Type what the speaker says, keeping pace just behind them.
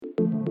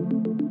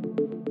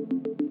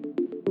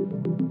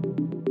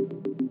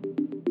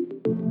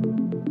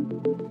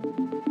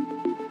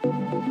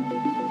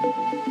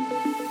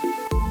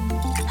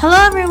Hello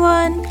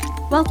everyone!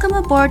 Welcome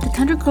aboard the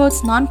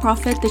Thundercoat's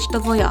non-profit Digital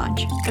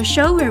Voyage, a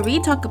show where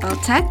we talk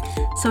about tech,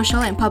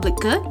 social and public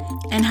good,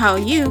 and how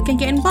you can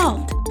get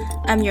involved.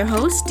 I'm your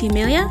host,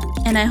 Timelia,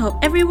 and I hope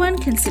everyone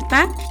can sit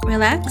back,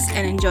 relax,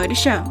 and enjoy the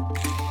show.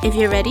 If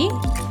you're ready,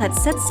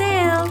 let's set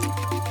sail!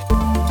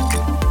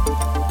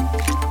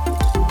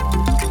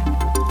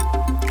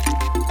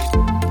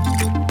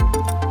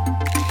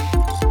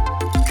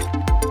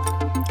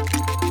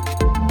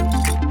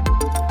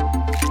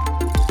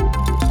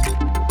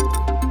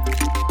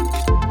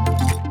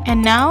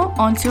 And now,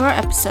 on to our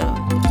episode.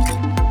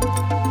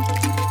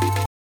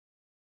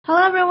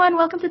 Hello everyone,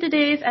 welcome to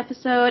today's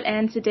episode,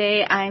 and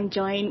today I'm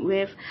joined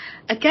with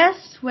a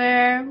guest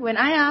where when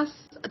I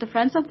asked the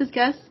friends of this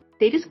guest,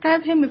 they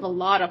describe him with a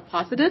lot of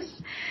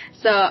positives,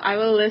 so I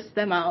will list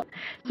them out.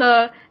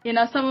 So,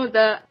 some of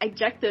the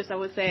adjectives I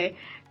would say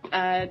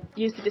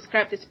used to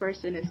describe this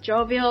person is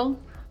jovial,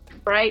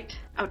 bright,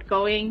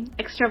 outgoing,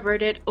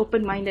 extroverted,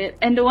 open-minded,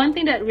 and the one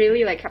thing that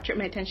really captured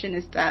my attention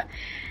is that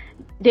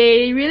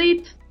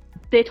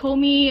they told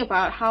me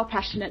about how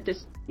passionate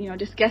this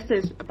guest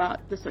is about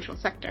the social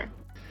sector.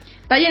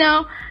 But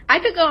I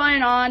could go on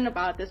and on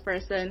about this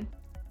person,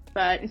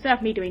 but instead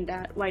of me doing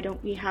that, why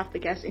don't we have the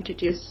guest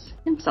introduce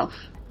himself?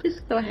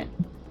 Please go ahead.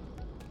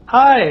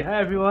 Hi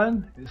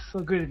everyone. It's so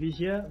good to be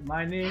here.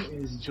 My name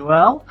is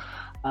Joel.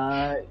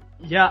 I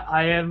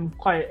am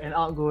quite an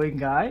outgoing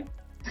guy.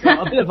 So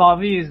a bit about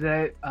me is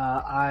that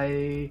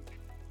I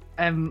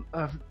am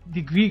a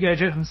degree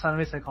graduate from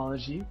Sunway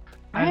Psychology.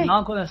 I'm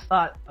now going to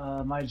start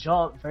my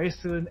job very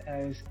soon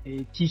as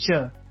a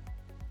teacher,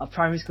 a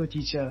primary school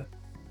teacher,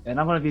 and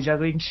I'm going to be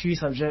juggling 3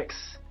 subjects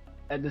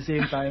at the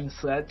same time.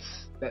 So that's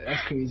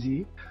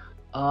crazy.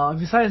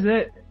 Besides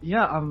that,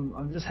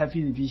 I'm just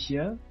happy to be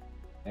here,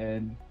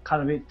 and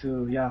can't wait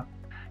to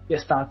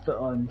get started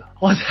on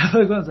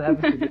whatever going to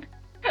happen today.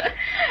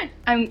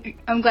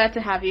 I'm glad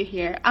to have you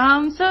here.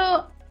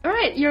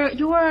 Alright,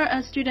 you are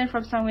a student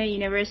from Sunway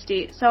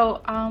University.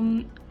 So,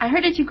 I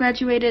heard that you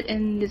graduated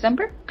in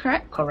December,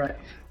 correct?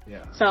 Correct.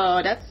 Yeah. So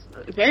that's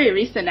very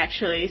recent,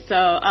 actually.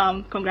 So,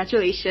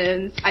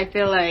 congratulations. I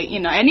feel like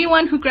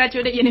anyone who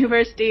graduated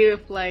university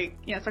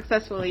with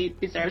successfully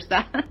deserves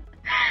that.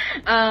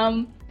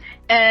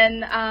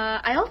 And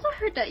I also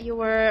heard that you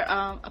were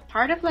a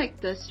part of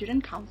the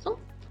student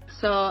council.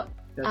 So,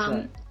 That's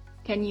right.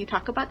 Can you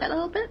talk about that a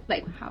little bit?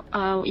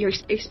 How your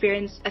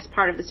experience as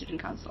part of the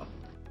student council?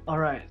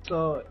 Alright,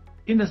 so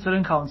in the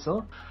student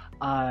council,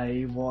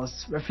 I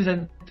was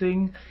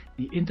representing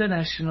the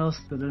international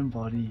student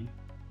body,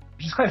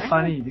 which is quite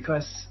funny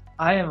because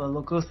I am a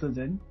local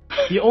student,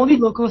 the only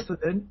local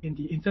student in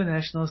the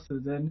international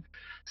student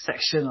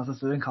section of the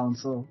student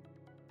council.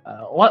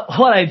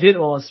 What I did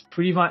was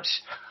pretty much,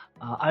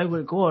 I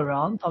would go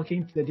around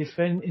talking to the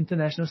different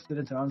international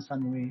students around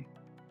Sunway.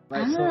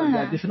 Right, so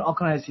there are different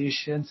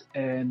organizations,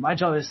 and my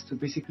job is to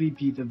basically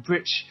be the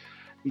bridge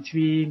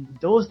between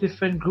those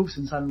different groups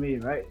in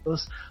Sunway, right?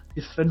 Those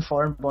different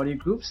foreign body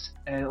groups,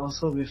 and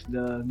also with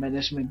the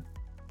management.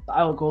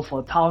 I will go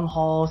for town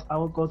halls, I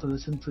will go to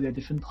listen to their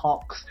different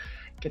talks,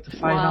 get to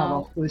find out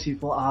about who these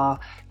people are,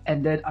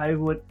 and then I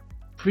would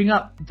bring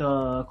up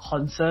the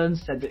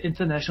concerns that the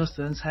international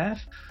students have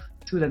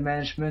to the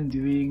management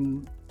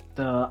during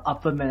the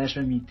upper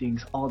management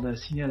meetings, all the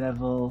senior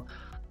level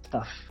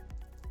stuff.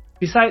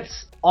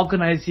 Besides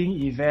organizing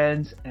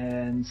events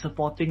and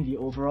supporting the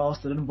overall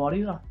student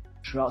body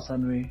throughout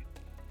Sunway.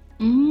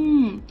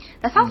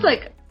 That sounds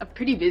like a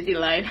pretty busy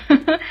life.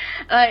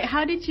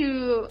 How did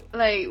you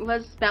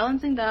was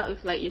balancing that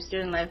with your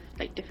student life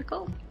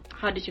difficult?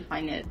 How did you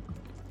find it?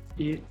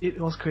 It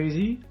was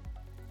crazy.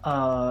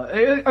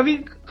 I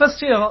mean, cause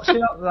straight up,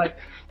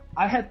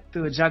 I had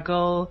to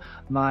juggle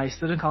my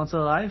student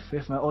council life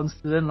with my own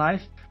student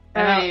life,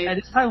 and at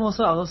this time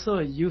also I was also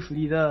a youth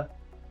leader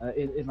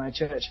in my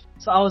church.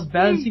 So I was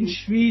balancing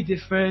 3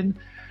 different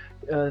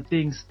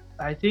things.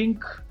 I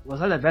think, was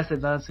I the best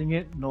at balancing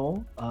it?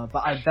 No.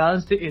 But I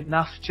balanced it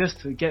enough just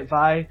to get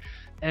by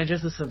and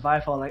just to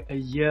survive for a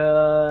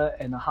year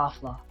and a half.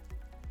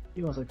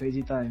 It was a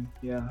crazy time,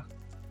 yeah.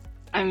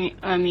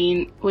 I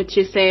mean, would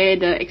you say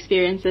the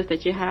experiences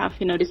that you have,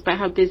 despite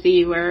how busy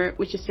you were,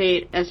 would you say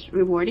it as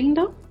rewarding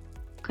though?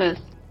 Because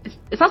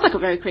it sounds like a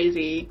very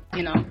crazy,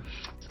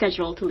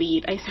 schedule to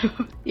lead, I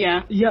suppose.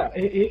 Yeah. Yeah,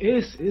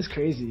 it is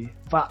crazy.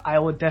 But I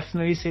would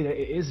definitely say that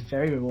it is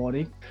very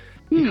rewarding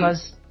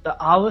because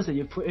the hours that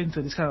you put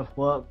into this kind of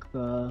work,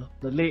 the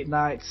late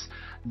nights,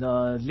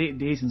 the late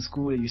days in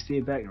school that you stay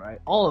back, right?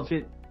 All of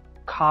it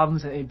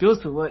comes and it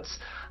builds towards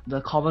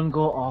the common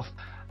goal of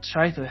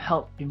trying to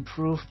help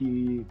improve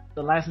the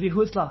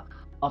livelihoods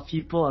of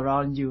people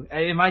around you.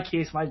 And in my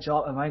case, my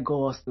job and my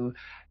goal was to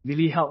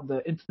really help the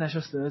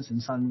international students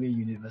in Sunway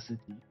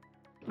University.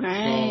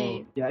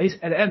 Right. So,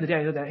 at the end of the day,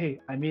 I know that,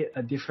 hey, I made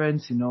a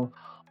difference,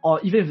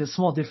 or even if it's a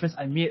small difference,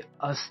 I made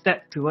a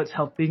step towards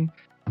helping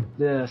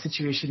the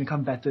situation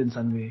become better in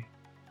Sunway.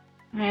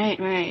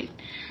 Right.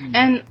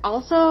 And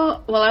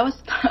also, well, I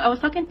was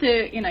talking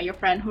to your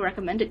friend who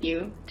recommended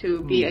you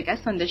to be a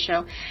guest on the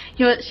show.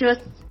 She was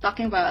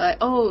talking about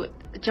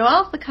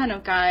Joel's the kind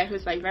of guy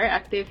who's like very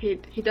active.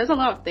 He does a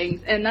lot of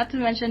things, and not to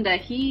mention that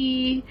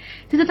he's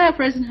the type of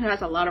person who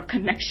has a lot of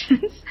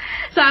connections.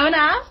 So I when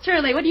I asked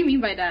her like, what do you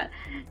mean by that?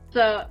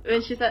 So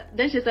when she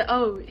said,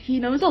 oh, he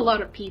knows a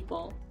lot of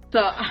people.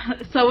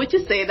 So would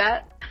you say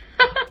that?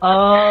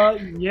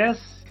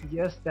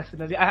 Yes,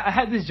 definitely. I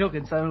had this joke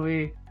in some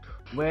way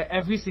where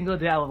every single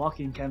day I will walk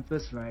in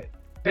campus, right?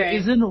 There Right.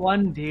 isn't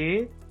one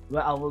day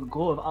where I will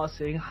go without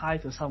saying hi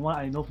to someone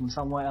I know from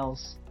somewhere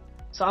else.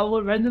 So I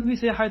will randomly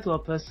say hi to a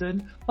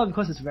person, not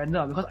because it's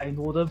random, because I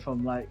know them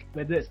from like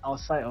whether it's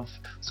outside of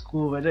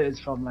school, whether it's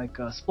from like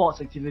a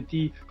sports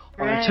activity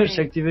or a church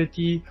Right.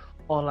 activity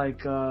or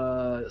like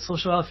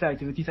social welfare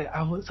activities. Like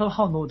I will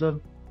somehow know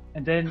them.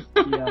 And then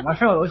my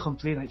friend would always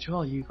complain like,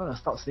 Joel, you gotta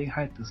stop saying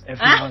hi to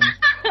everyone.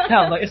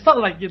 Yeah, I'm like it's not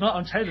like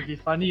I'm trying to be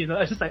funny,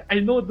 It's just like I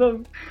know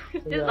them. So,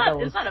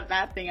 It's not a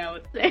bad thing, I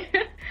would say.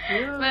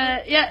 Yeah.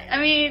 But yeah, I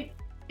mean,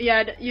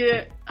 yeah,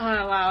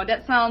 oh wow,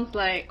 that sounds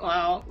like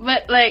wow.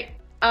 But like,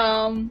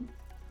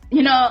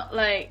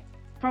 like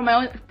from my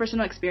own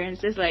personal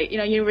experiences, like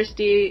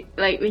university,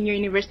 like when you're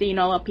in university, you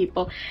know a lot of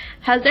people.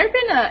 Has there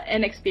been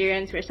an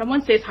experience where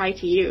someone says hi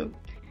to you,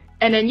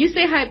 and then you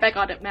say hi back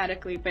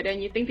automatically, but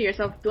then you think to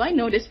yourself, do I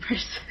know this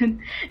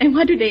person, and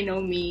why do they know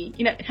me?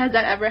 Has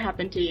that ever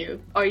happened to you,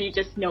 or you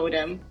just know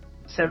them?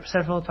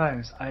 Several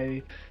times.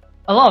 A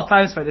lot of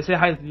times, right, they say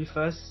hi to me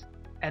first,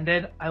 and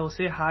then I will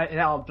say hi, and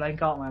then I'll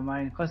blank out my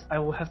mind because I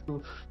will have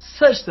to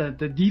search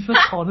the deepest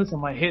corners of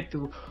my head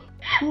to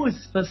who is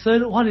this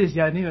person, what is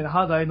their name, and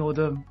how do I know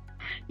them.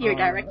 Your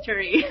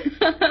directory.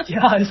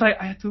 Yeah, it's like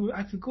I have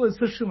to go and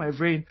search through my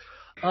brain.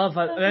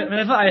 But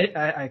whenever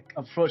I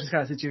approach this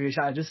kind of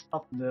situation, I just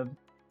stop them.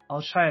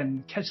 I'll try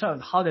and catch up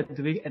with how they're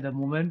doing at the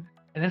moment,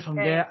 and then from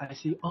there I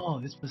see, oh,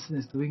 this person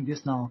is doing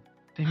this now.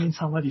 They mean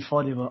somewhere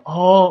before they were.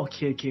 Oh,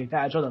 okay. Then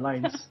I draw the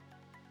lines.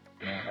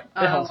 Yeah,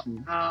 that helps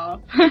me.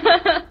 Wow.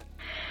 Oh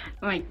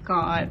my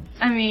god.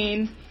 I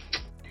mean,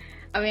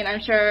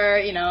 I'm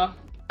sure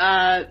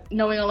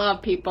knowing a lot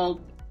of people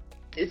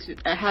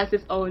has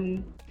its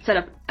own set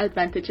of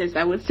advantages,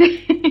 I would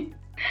say.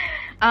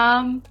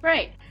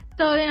 Right.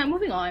 So yeah,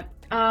 moving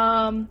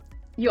on.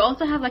 You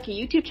also have like a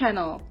YouTube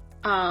channel.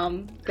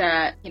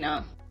 That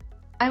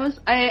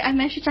I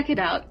managed to check it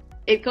out.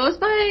 It goes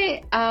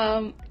by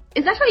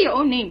it's actually your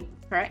own name,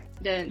 correct?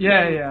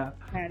 Yeah.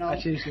 Channel.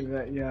 I changed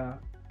it, yeah.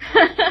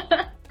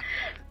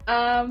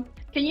 Can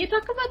you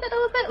talk about that a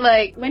little bit?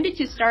 Like, when did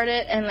you start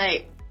it, and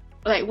like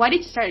why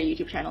did you start a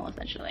YouTube channel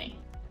essentially?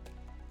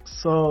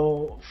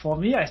 So for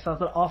me, I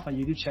started off my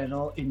YouTube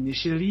channel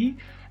initially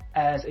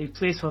as a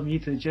place for me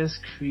to just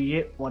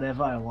create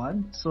whatever I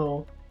want.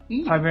 So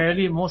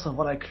primarily, most of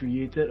what I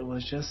created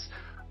was just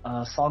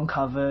song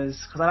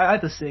covers because I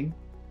like to sing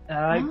and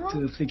I like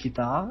to play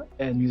guitar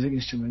and music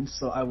instruments.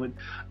 So I would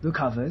do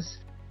covers.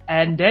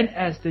 And then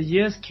as the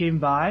years came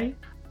by,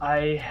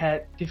 I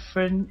had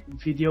different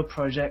video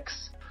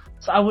projects.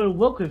 So I would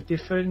work with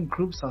different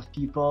groups of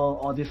people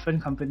or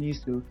different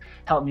companies to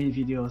help me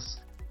videos.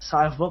 So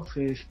I've worked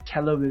with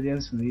Keller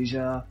Williams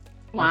Malaysia.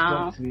 Wow.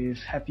 I've worked with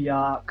Happy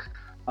Arc.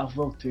 I've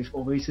worked with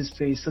Oasis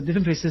Place. So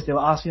different places, they will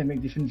ask me to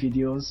make different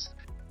videos.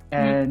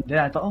 And then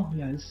I thought, oh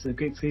yeah, this is a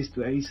great place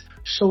to at least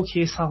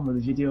showcase some of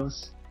the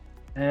videos.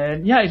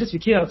 And yeah, it just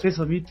became a place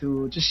for me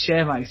to just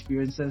share my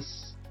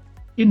experiences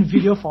in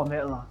video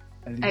format lah.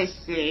 I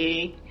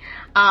see.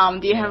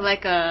 Do you have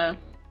like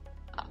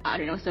I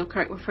don't know what's the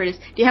correct word for this.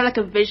 Do you have like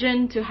a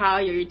vision to how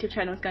your YouTube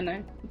channel is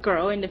gonna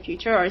grow in the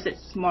future, or is it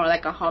more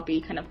like a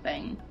hobby kind of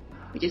thing,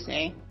 would you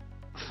say?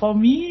 For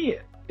me,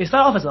 it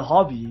started off as a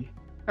hobby.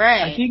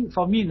 Right. I think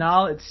for me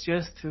now, it's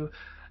just there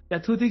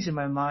are two things in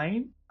my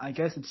mind. I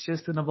guess it's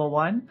just number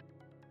one,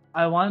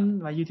 I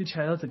want my YouTube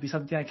channel to be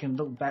something I can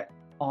look back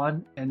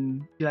on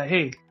and be like,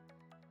 hey,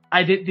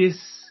 I did this,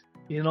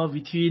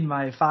 between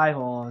my 5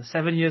 or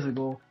 7 years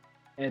ago.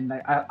 And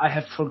like I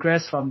have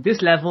progressed from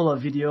this level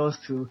of videos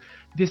to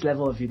this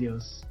level of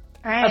videos.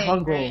 Right, that's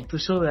one goal, to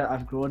show that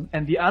I've grown.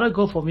 And the other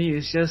goal for me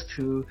is just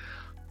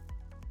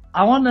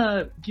I want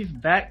to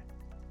give back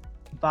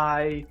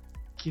by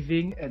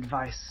giving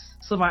advice.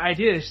 So my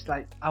idea is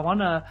like, I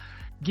want to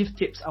give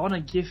tips. I want to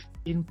give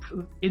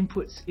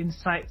inputs,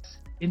 insights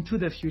into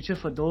the future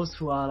for those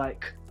who are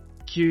like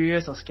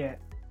curious or scared.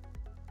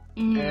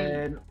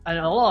 And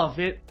a lot of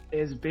it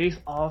is based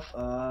off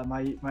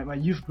my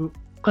youth group.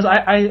 Because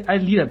I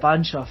lead a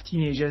bunch of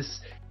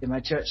teenagers in my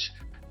church,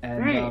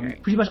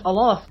 and pretty much a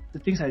lot of the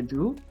things I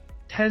do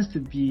tends to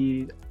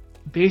be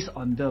based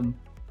on them.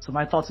 So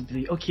my thoughts would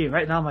be, okay,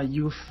 right now my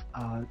youth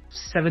are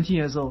 17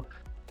 years old.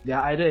 They're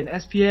either in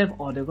SPM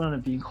or they're going to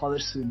be in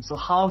college soon. So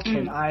how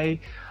can I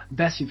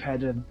best prepare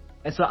them?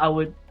 And so I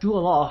would do a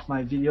lot of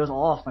my videos, a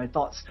lot of my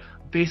thoughts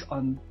based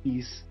on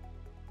these.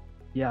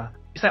 Yeah.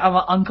 It's like I'm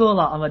an uncle,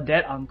 I'm a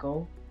dad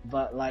uncle,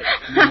 but like,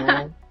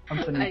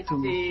 I'm 22. I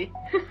see.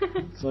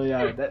 So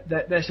yeah,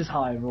 that's just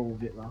how I roll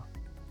with it lah.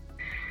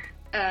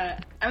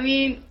 I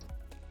mean,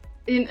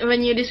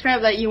 when you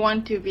describe that you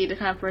want to be the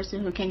kind of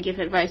person who can give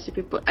advice to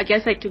people, I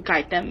guess like to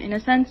guide them in a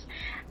sense.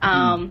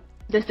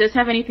 Does this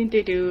have anything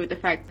to do with the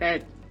fact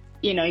that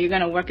you're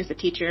gonna work as a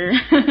teacher.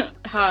 Does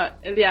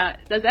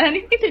that have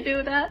anything to do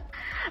with that?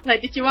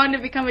 Like, did you want to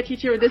become a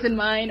teacher with this in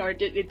mind, or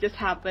did it just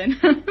happen?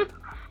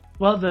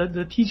 Well,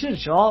 the teacher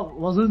job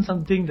wasn't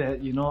something that,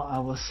 I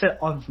was set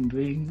on from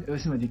doing ever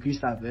since my degree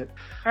started.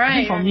 I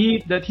think for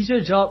me, the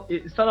teacher job,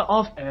 it started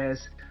off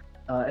as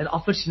an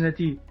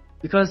opportunity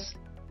because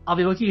I'll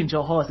be working in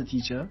Johor as a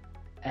teacher.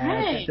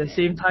 And at the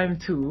same time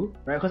too,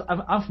 right, because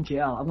I'm from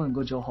KL, I'm going to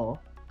go Johor.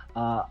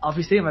 I'll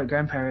be staying with my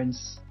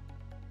grandparents.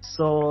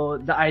 So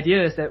the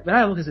idea is that when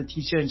I work as a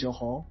teacher in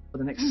Johor for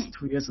the next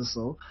 2 years or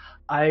so,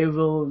 I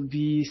will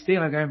be staying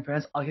with my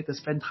grandparents. I'll get to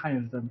spend time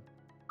with them.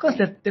 Because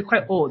they're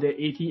quite old, they're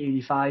 80,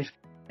 85,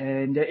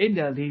 and they're in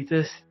their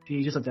latest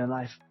stages of their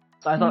life.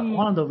 So I thought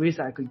one of the ways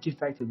that I could give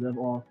back to them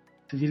or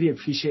to really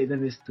appreciate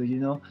them is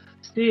to,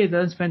 stay with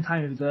them, spend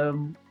time with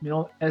them,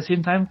 at the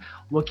same time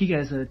working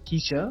as a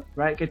teacher,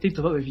 right? Getting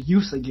to work with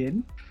youth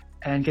again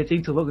and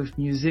getting to work with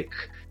music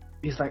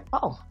is like,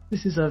 wow,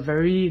 this is a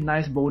very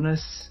nice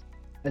bonus.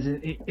 As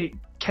in, it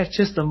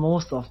catches the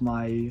most of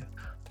my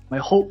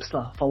hopes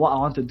for what I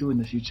want to do in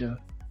the future.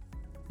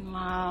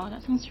 Wow,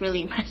 that sounds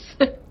really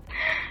impressive.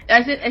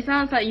 It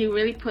sounds like you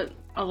really put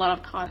a lot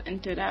of thought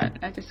into that.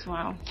 I just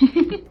wow.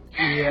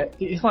 Yeah,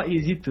 it's not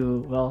easy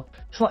to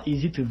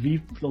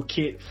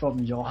relocate from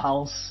your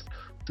house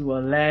to a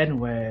land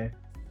where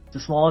it's a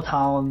smaller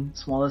town,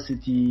 smaller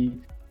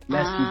city,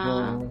 less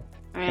people,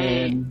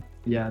 and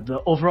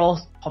the overall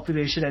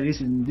population, at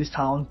least in this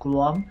town,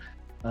 Kluang,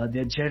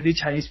 they're generally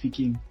Chinese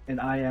speaking, and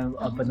I am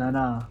a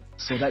banana,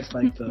 so that's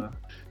like the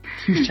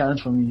huge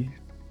challenge for me.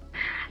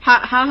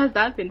 How has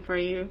that been for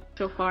you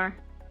so far?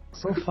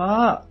 So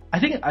far,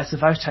 I think I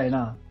survived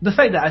China. The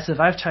fact that I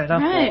survived China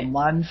for a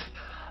month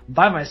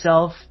by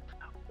myself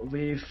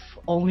with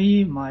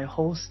only my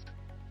host,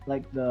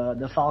 like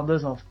the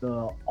founders of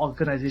the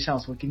organization I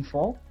was working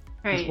for,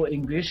 who spoke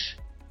English.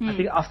 I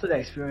think after that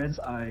experience,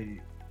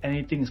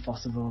 anything is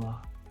possible.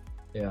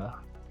 Yeah.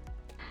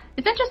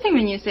 It's interesting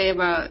when you say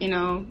about,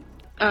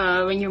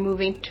 when you're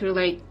moving to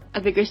like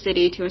a bigger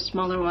city to a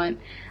smaller one.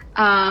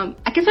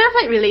 I can sort of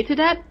like relate to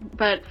that,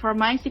 but for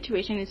my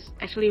situation it's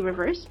actually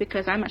reversed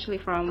because I'm actually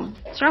from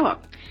Sarawak,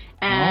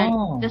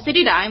 and the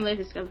city that I live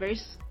is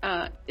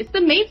it's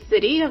the main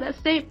city of that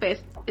state, but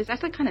it's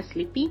actually kind of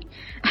sleepy.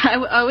 I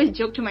always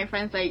joke to my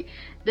friends like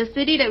the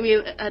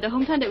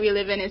hometown that we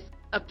live in is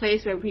a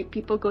place where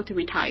people go to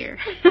retire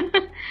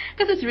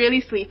because it's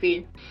really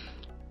sleepy.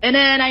 And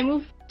then I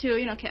moved to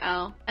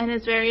KL, and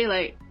it's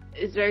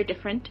very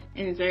different,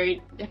 and it's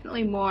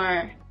definitely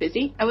more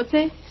busy, I would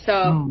say.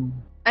 So.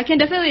 I can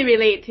definitely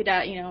relate to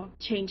that,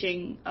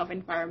 changing of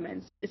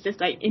environments. It's just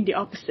like in the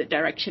opposite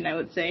direction, I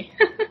would say.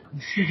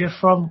 You're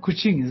from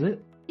Kuching, is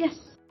it? Yes.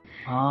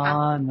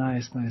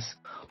 Nice.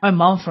 My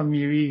mom's from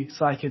Miri,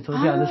 so I can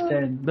totally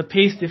understand the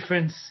pace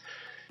difference.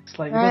 It's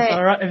like,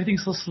 because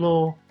everything's so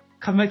slow.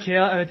 Come back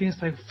here, everything's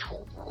like...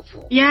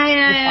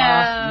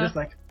 Yeah. You're just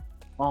like,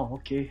 oh,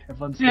 okay,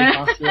 everyone's so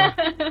fast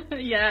here.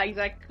 Yeah,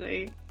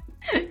 exactly.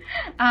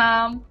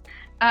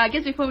 I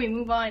guess before we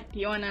move on, do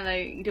you want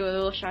to do a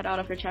little shout out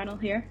of your channel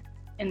here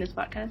in this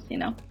podcast,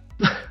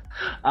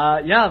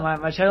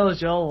 my channel is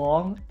Joel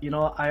Wong.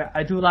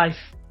 I do life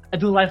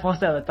one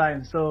step at a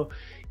time. So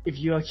if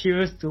you are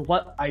curious to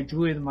what I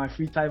do in my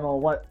free time or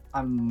what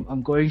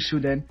I'm going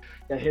through, then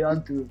head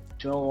on to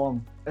Joel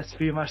Wong. That's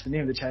pretty much the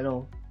name of the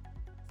channel.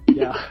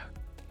 Yeah.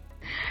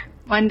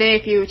 One day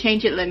if you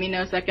change it, let me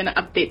know so I can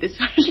update this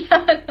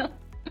channel.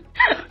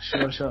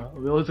 Sure.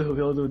 We'll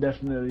do,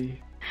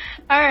 definitely.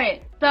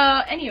 Alright, so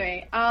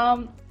anyway,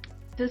 to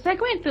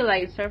segue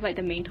into sort of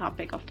the main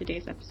topic of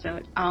today's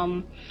episode,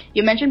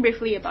 you mentioned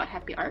briefly about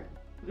Happy Art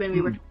when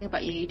we were talking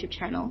about your YouTube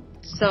channel.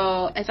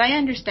 So as I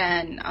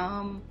understand,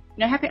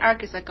 Happy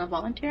Art is like a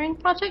volunteering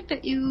project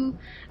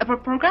a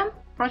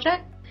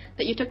project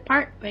that you took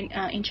part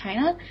in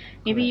China.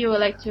 Maybe you would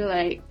like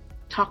to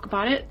talk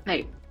about it,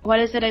 what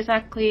is it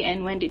exactly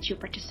and when did you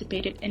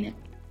participate in it?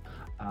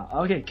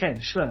 Okay,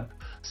 Ken, sure.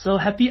 So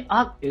Happy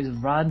Art is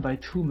run by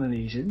two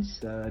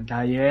Malaysians,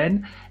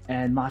 Diane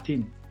and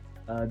Martin.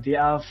 They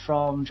are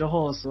from Johor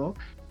also,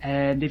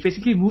 and they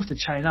basically moved to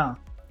China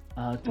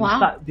to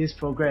start this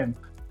program.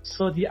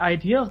 So the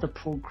idea of the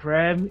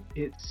program,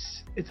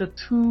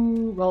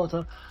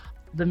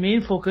 the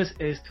main focus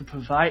is to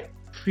provide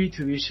free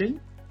tuition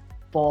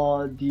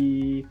for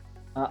the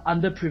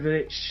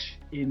underprivileged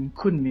in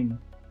Kunming.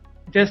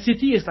 The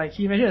city is like,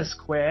 can you imagine a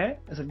square?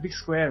 It's a big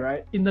square,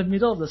 right? In the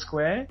middle of the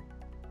square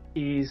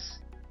is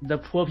the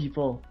poor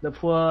people, the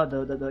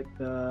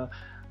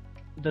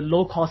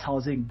low cost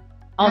housing.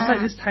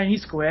 Outside this tiny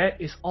square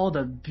is all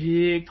the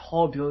big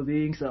tall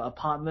buildings, the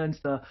apartments,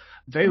 the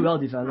very well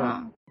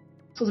developed.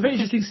 So it's a very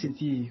interesting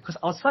city because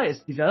outside it's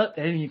developed,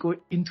 and then when you go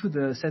into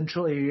the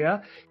central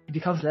area, it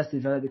becomes less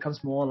developed, it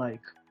becomes more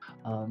like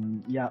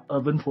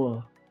urban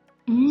poor.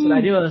 So the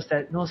idea was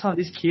that some of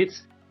these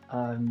kids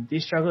they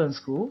struggle in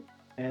school,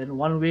 and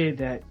one way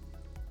that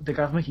the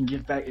government can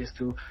give back is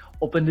to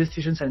open this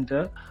tuition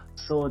center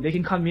so they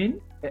can come in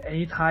at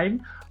any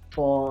time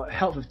for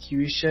help with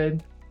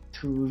tuition,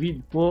 to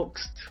read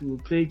books, to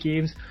play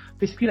games.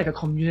 Basically like a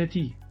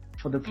community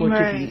for the poor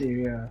kids in this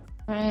area.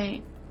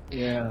 Right.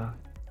 Yeah.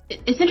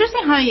 It's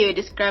interesting how you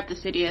describe the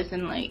city as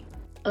in like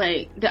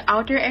the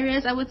outer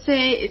areas. I would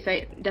say is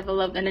like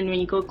developed, and then when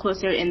you go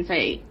closer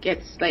inside, it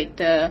gets like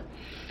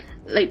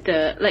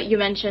you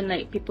mentioned,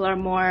 like people are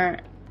more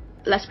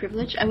less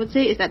privileged. I would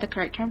say, is that the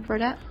correct term for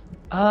that?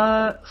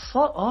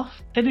 Sort of.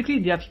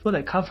 Technically, there are people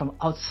that come from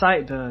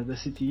outside the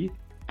city,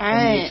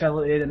 and they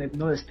travel in and they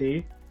know to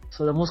stay.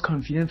 So the most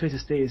convenient place to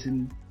stay is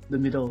in the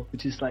middle,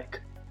 which is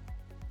like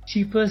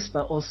cheapest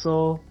but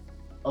also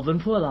urban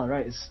poor lah,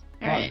 right? It's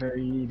not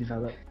very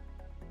developed.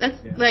 That's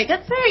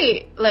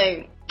very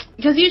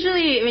because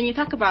usually when you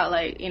talk about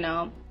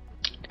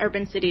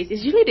urban cities,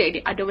 it's usually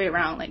the other way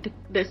around. Like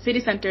the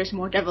city center is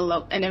more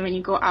developed, and then when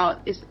you go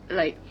out, it's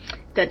like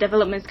the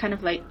development is kind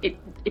of like it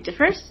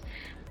differs.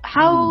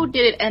 How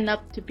did it end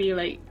up to be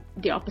like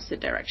the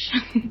opposite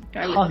direction?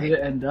 How did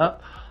it end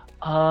up?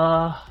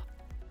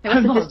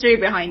 What's the history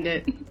behind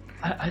it?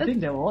 I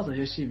think there was a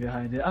history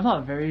behind it. I'm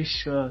not very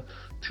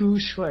too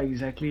sure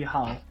exactly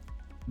how,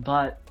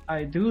 but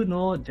I do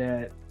know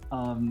that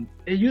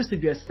it used to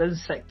be a certain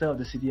sector of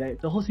the city. Right?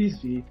 The whole city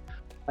used to be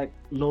like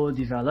low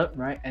developed,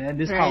 right? And then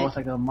this part was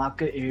like a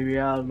market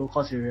area, low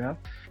cost area.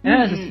 And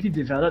then as the city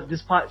developed,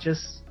 this part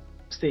just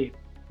stayed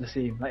the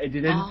same. Like it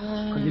didn't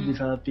continue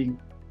developing,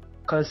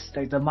 because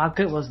like the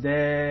market was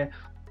there,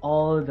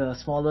 all the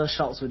smaller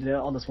shops were there,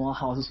 all the smaller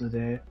houses were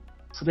there.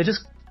 So they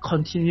just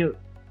continued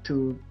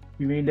to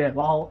remain there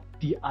while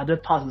the other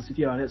parts of the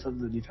city around it started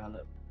to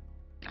develop.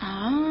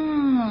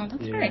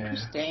 That's very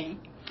interesting.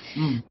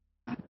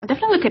 I'll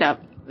definitely look it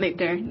up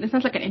later. This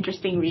sounds like an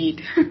interesting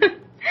read. When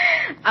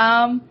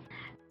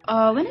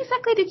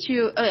exactly did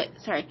you?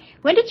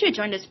 When did you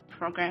join this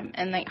program,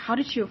 and like how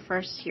did you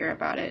first hear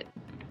about it?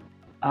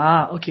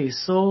 Okay.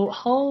 So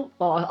I'll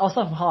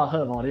start from how I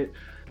heard about it.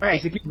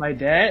 Right. Basically, my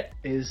dad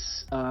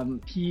is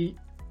he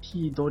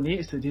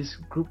donates to this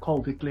group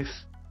called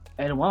Wycliffe,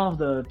 and one of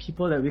the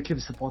people that Wycliffe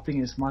is supporting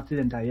is Martin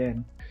and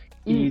Diane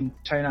in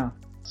China.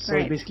 So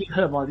basically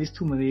heard about these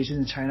two Malaysians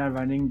in China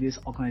running this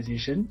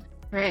organization.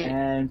 Right.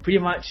 And pretty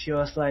much he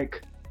was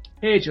like,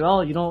 hey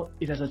Joel,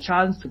 if there's a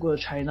chance to go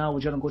to China,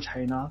 would you want to go to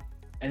China?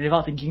 And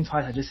without thinking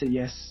twice, I just said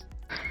yes.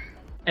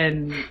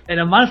 And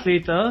a month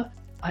later,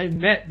 I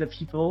met the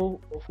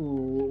people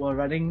who were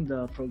running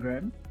the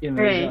program in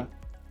Malaysia.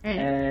 Right.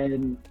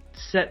 And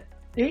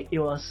it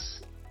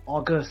was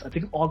August of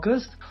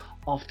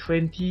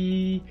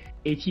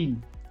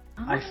 2018.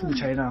 I flew to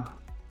China.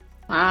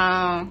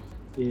 Wow.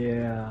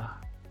 Yeah.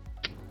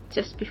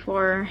 Just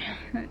before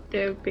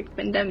the big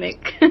pandemic.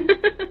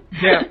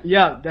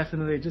 yeah,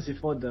 definitely. Just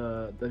before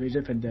the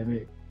major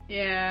pandemic.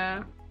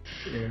 Yeah.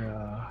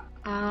 Yeah.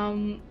 How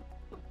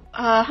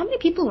many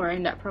people were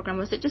in that program?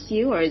 Was it just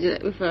you, or is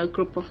it with a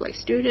group of like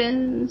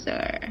students,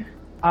 or?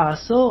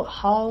 So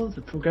how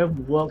the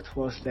program worked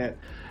was that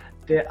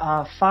there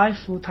are 5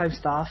 full-time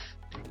staff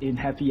in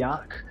Happy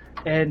Arc,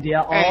 and they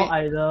are all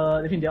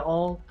they're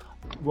all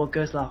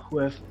workers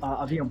who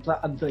are being employed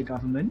under the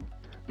government,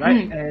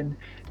 right? And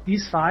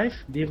these 5,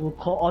 they will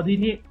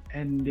coordinate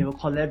and they will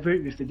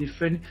collaborate with the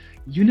different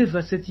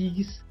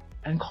universities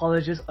and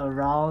colleges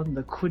around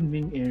the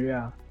Kunming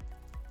area.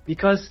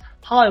 Because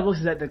how it works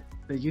is that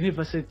the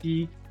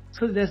university,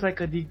 so there's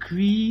like a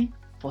degree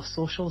for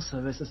social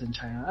services in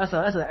China.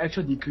 That's an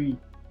actual degree.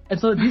 And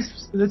so these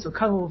students will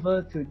come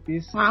over to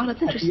this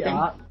Happy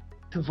Arc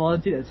to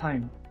volunteer their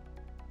time.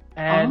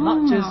 And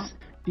not just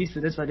these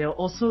students, but there will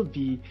also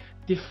be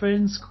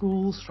different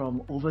schools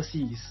from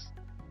overseas.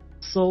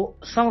 So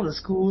some of the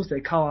schools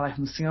that come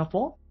from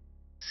Singapore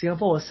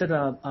will send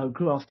a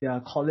group of their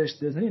college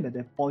students, I think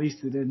their poly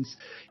students,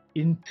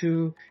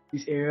 into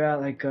this area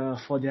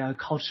for their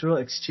cultural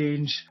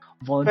exchange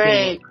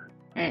volunteer work.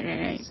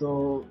 Right.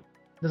 So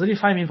there's only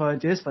 5 main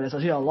volunteers, but there's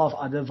actually a lot of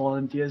other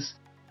volunteers.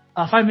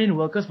 5 main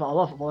workers, but a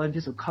lot of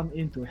volunteers will come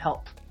in to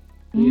help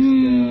with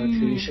the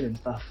tuition and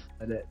stuff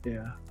like that.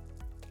 Yeah.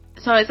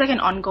 So it's like an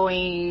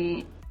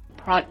ongoing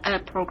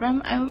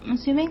program, I'm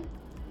assuming.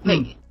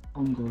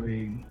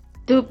 Ongoing.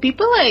 Do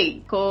people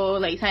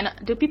sign up?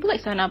 Do people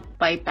sign up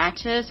by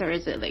batches, or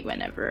is it like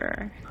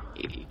whenever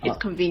it's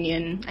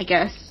convenient? I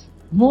guess.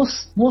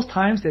 Most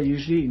times they're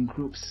usually in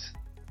groups.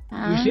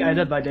 Usually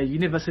either by the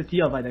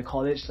university or by the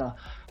college,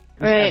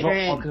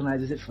 whoever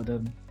organizes it for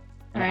them.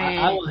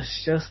 I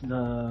was just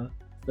the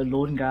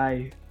lone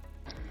guy,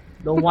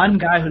 the one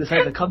guy who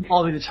decided to come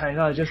all the way to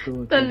China just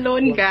to. The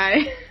lone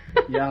guy.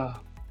 Yeah.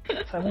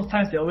 So most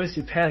times they always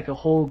prepare a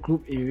whole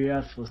group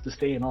area to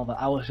stay and all, but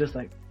I was just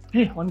like,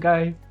 hey, one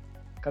guy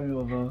coming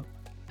over.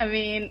 I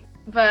mean,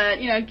 but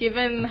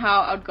given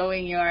how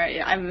outgoing you are,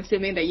 I'm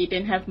assuming that you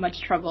didn't have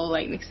much trouble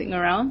mixing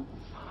around,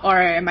 or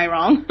am I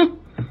wrong?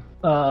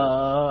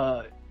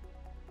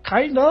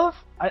 Kind of.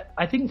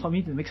 I think for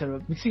me to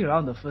mixing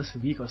around the first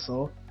week or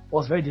so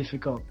was very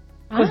difficult.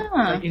 Because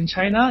in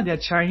China, their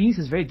Chinese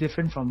is very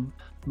different from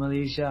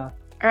Malaysia.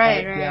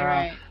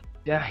 Right.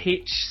 Their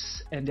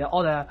H's and a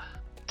lot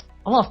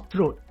of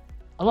throat.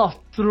 a lot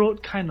of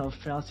throat kind of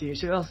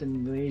pronunciation. Else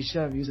in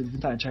Malaysia, we use a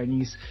different type of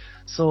Chinese.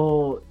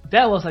 So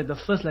that was like the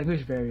first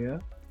language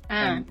barrier.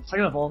 And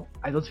second of all,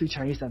 I don't speak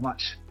Chinese that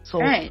much. So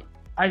Right.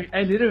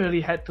 I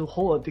literally had to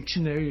hold a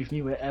dictionary with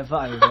me wherever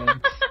I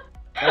went.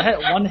 I had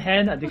one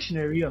hand a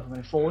dictionary of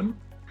my phone,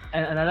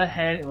 and another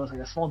hand it was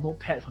like a small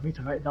notepad for me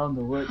to write down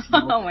the words.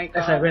 Oh my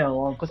As I god. went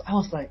along, because I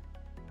was like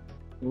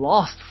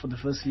lost for the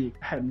first week.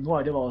 I had no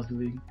idea what I was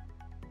doing.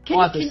 Can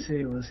All I you, had to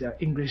say was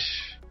English.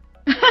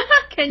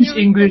 can you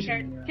read English, the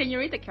yeah. Can you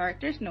read the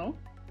characters? No.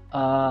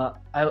 I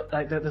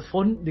like the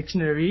phone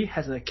dictionary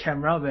has a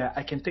camera where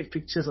I can take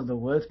pictures of the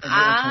words and then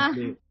I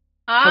translate.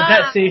 So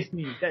that saved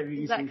me. That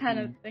really that saved kind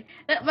me. of thing.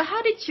 But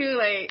how did you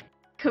like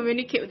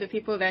communicate with the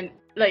people then?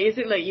 Like, is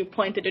it like you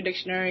point to the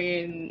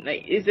dictionary and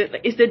like, is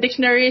the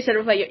dictionary sort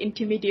of like your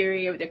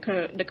intermediary of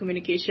the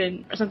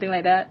communication or something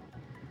like that?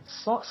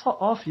 Sort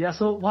of, yeah.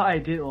 So what I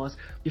did was,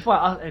 before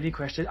I ask any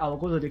question, I will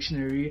go to the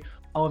dictionary.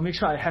 I will make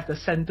sure I have the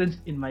sentence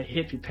in my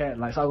head prepared.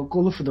 Like, so I will go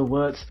look for the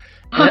words,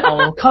 and then I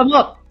will come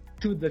up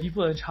to the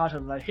people in charge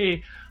of like,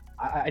 hey,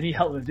 I need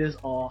help with this,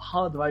 or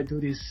how do I do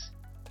this?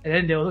 And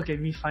then they will look at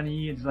me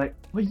funny and it's like,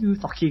 what are you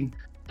talking?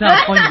 Then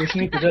I'll point the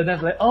dictionary to them. Then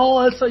it's like,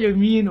 oh, that's what you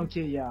mean.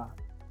 Okay, yeah.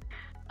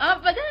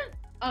 But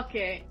then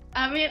okay.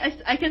 I mean,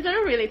 I can sort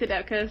of relate to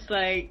that because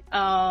like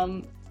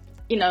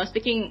you know,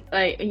 speaking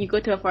like when you go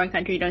to a foreign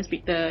country, you don't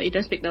speak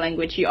the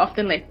language. You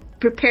often like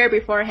prepare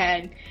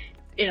beforehand,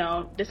 you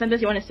know, the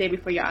sentence you want to say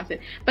before you ask it.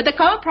 But the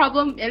common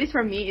problem, at least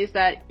for me, is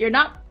that you're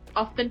not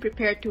often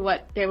prepared to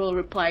what they will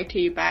reply to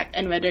you back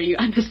and whether you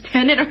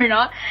understand it or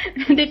not.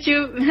 Did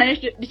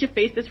you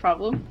face this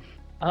problem?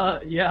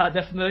 Yeah,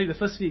 definitely. The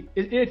first week,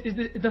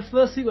 the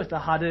first week was the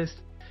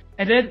hardest,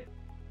 and then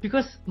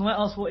because no one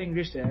else spoke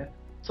English there,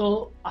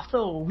 so after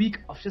a week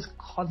of just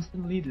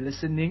constantly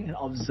listening and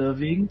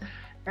observing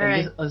and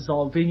Right. just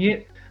absorbing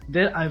it,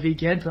 then I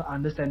began to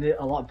understand it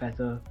a lot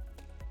better.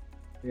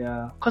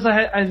 Yeah, because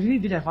I really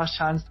didn't have much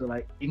chance to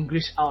like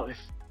English out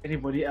with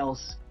anybody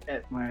else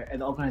at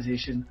the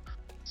organization.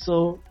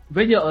 So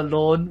when you're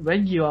alone,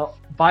 when you're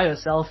by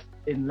yourself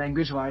in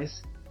language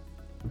wise,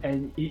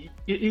 and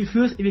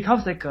it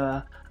becomes like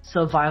a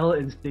survival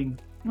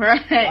instinct.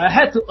 Right. I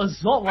had to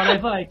absorb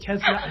whatever I can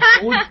so that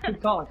I don't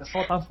stick out like a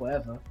sore thumb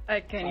forever. I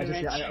can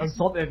imagine. I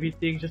absorb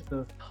everything just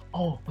to,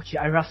 oh, okay,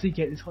 I roughly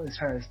get this what is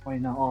trying to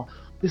explain now. Oh,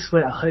 this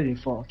word I heard it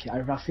before. Okay, I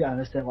roughly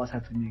understand what's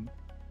happening.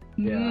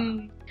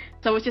 Yeah.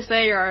 So would you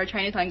say your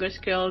Chinese language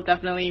skill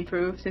definitely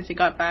improved since you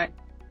got back?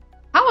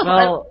 How was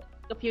Well,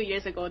 that a few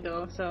years ago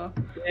though? So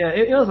yeah,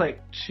 it was like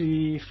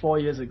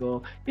 3-4 years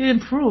ago. It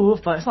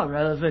improved, but it's not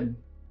relevant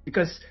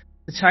because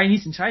the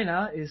Chinese in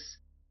China is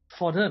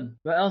for them.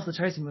 Whereas the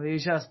Chinese in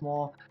Malaysia is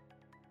more,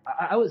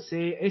 I would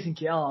say, at least in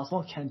KL, it's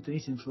more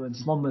Cantonese influence,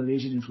 it's more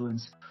Malaysian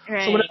influence.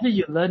 right. So whatever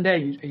you learn there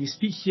and you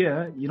speak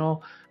here, you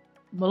know,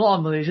 a lot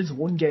of Malaysians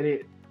won't get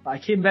it. But I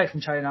came back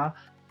from China,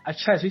 I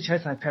tried to speak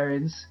Chinese to my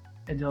parents,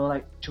 and they were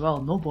like,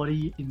 Joel,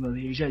 nobody in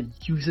Malaysia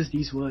uses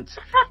these words.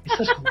 It's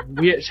such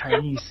weird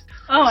Chinese.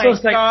 Oh my So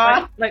it's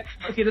god. like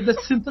okay, the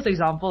simplest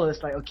example is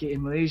like, okay,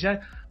 in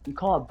Malaysia, we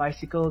call a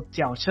bicycle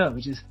脚车,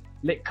 which is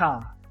leg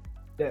car.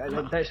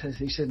 That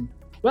translation.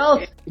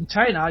 Well, in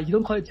China, you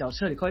don't call it 脚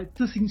车, they call it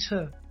自行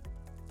车.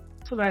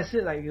 So when I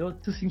said like, you know,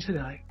 自行车,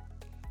 they're like,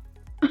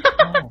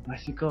 oh,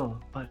 bicycle,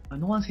 but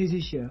no one says it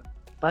here.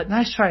 But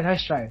nice try,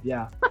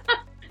 yeah.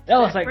 That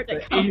was like Where'd the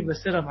that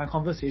come? 80% of my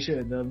conversation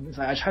with them. It's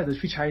like I tried to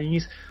speak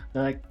Chinese,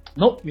 they're like,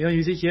 nope, we don't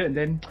use it here, and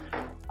then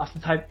after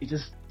time, it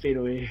just fade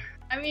away.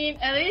 I mean,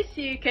 at least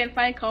you can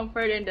find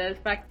comfort in the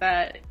fact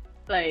that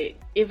like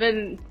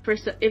even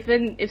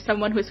if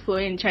someone who's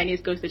fluent in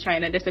Chinese goes to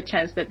China, there's a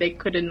chance that they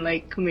couldn't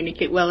like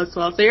communicate well as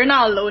well. So you're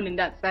not alone in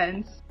that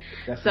sense.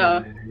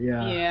 Definitely,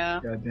 yeah.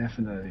 Yeah,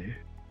 definitely.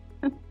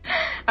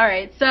 All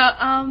right.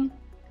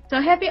 So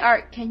Happy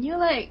Art, can you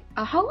like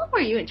how long were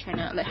you in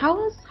China? Like how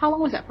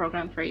long was that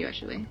program for you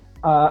actually?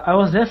 I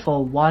was there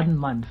for 1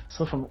 month,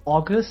 so from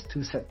August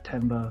to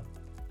September.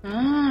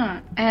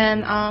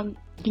 And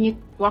can you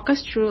walk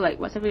us through like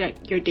what's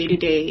like your day to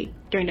day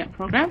during that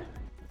program?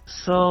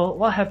 So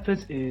what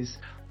happens is,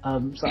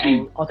 so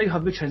I'll take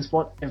public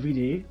transport every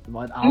day,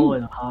 about an hour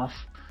and a half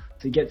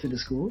to get to the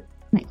school.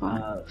 My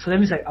God. So that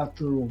means like I have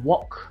to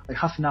walk like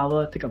half an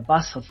hour, take a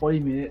bus for 40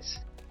 minutes,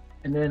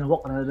 and then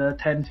walk another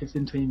 10,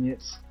 15, 20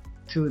 minutes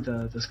to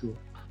the school.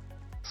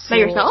 By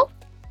yourself?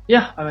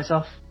 Yeah, by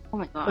myself. Oh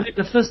my God.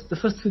 The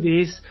first 2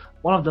 days,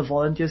 one of the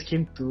volunteers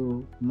came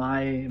to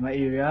my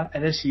area,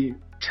 and then she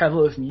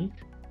traveled with me.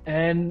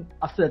 And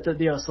after the third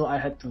day or so, I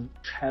had to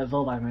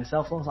travel by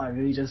myself. So I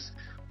really just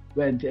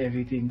went and did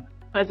everything.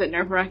 Was it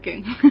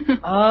nerve-wracking?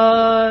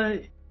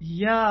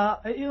 Yeah,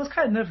 it was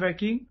kind of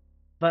nerve-wracking.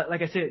 But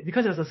like I said,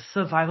 because it was a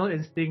survival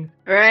instinct,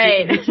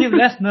 Right. it became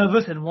less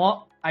nervous and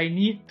more, I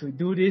need to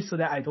do this so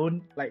that I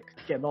don't like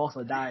get lost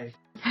or die.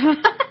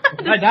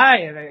 If I die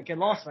and I get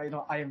lost, right, you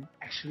know, I am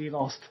actually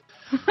lost.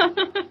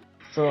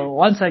 So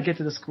once I get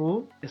to the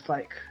school, it's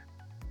like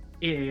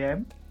 8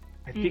 a.m.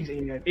 I think it's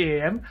 8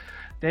 a.m.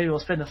 Then we will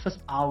spend the first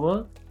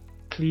hour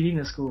cleaning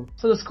the school.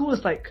 So the school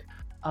is like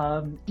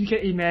You can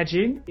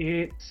imagine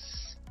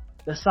it's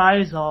the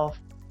size of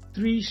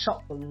 3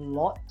 shop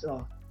lots,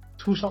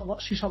 2 shop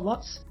lots, 3 shop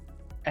lots,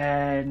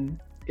 and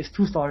it's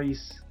 2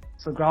 stories.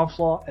 So ground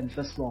floor and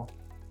first floor.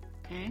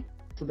 Okay.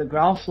 So the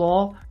ground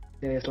floor,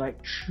 there's like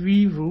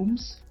 3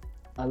 rooms,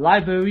 a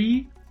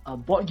library, a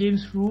board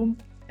games room,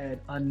 and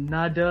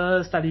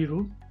another study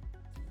room.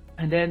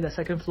 And then the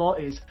second floor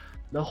is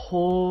the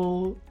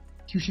whole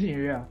tuition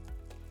area.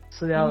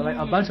 So there are like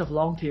a bunch of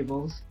long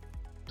tables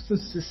to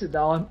sit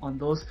down on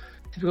those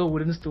typical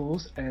wooden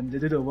stools and they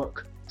do the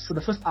work. So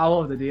the first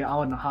hour of the day,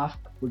 hour and a half,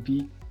 would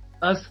be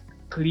us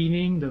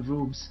cleaning the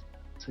rooms.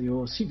 So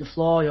you'll sweep the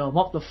floor, you'll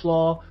mop the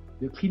floor,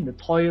 you clean the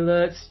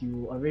toilets,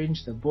 you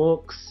arrange the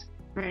books.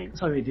 Right.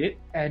 That's what we did.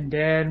 And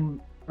then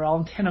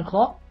around 10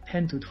 o'clock,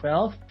 10 to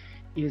 12,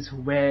 is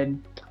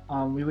when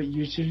we would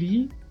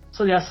usually...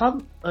 So there are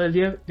some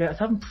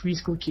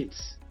preschool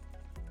kids.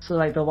 So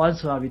like the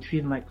ones who are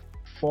between like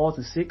 4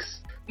 to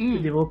 6,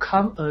 they will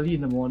come early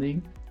in the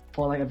morning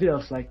for like a bit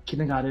of like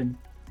kindergarten.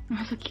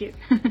 That's so cute.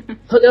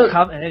 So they will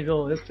come and then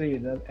we'll just play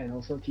with them and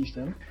also teach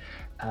them.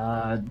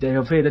 They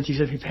will play with the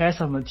teacher, prepare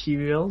some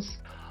materials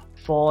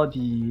for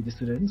the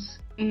students.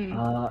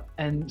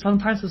 And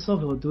sometimes also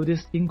we will do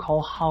this thing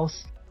called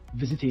house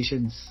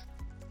visitations.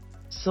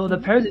 So the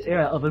parents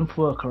are urban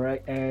poor,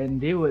 correct?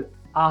 And they would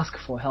ask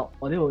for help,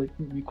 or they would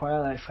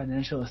require like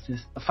financial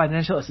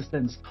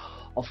assistance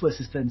or food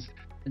assistance.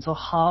 And so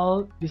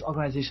how this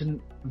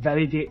organization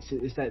validates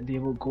it is that they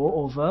will go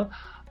over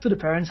to the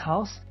parents'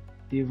 house,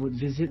 they would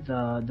visit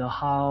the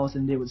house,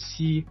 and they would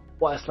see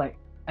what it's like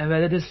and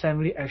whether this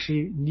family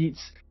actually needs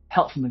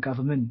help from the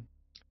government.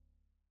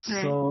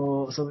 Right.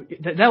 So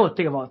that would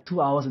take about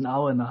 2 hours, an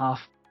hour and a half,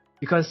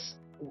 because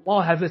what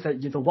will happen is that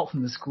you have to walk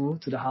from the school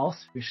to the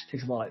house, which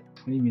takes about like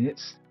 20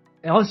 minutes.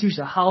 And once you reach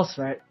the house,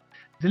 right,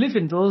 they live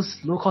in those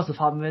low-cost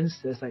apartments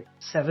that's like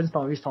 7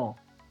 stories tall.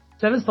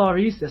 7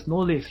 stories, there's no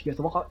lift. You have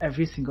to walk up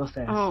every single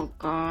stairs. Oh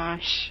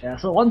gosh. Yeah,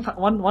 so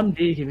one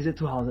day you can visit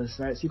 2 houses,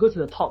 right? So you go to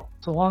the top.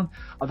 So one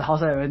of the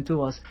houses I went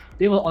to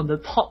they were on the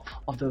top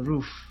of the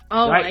roof.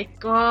 Oh right? my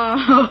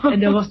god.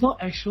 And there was no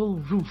actual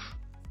roof.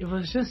 It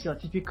was just your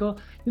typical,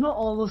 you know,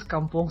 all those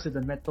kampongs with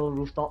the metal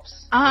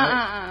rooftops.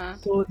 Right?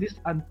 So this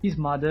auntie's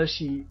mother,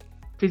 she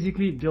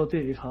physically built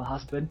it with her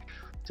husband,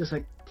 just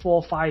like 4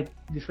 or 5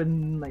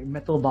 different like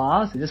metal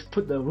bars. They just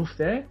put the roof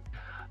there.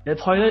 The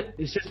toilet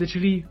is just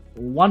literally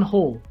one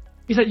hole.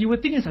 It's like you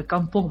would think it's a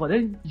kampong, but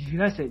then you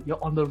realize that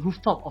you're on the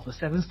rooftop of a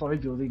 7-story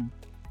building.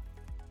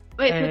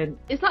 Wait, so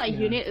it's not a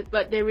unit,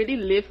 but they really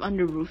live on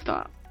the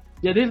rooftop.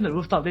 Yeah, they live on the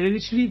rooftop. They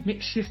literally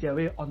makeshift their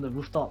way on the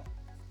rooftop.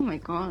 Oh my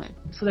god.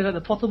 So they got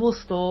the portable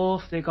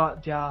stove. They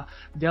got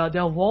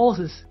their walls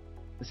is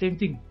the same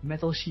thing,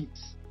 metal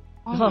sheets.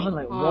 It's not even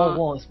like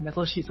walls,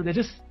 metal sheets. So they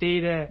just stay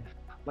there.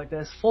 Like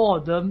there's 4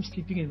 of them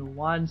sleeping in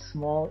one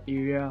small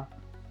area.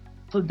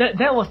 So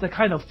that was the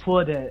kind of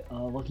poor that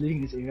was living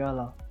in this area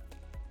lah.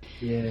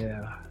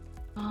 Yeah.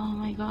 Oh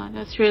my god,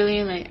 that's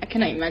really like I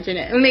cannot imagine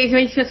it.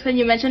 Because when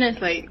you mention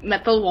it's like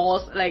metal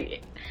walls,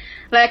 like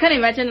I can't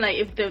imagine like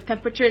if the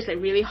temperature is like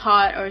really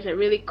hot or is it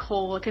really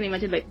cold. I can't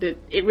imagine like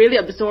it really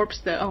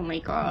absorbs the. Oh my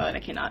god, I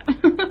cannot.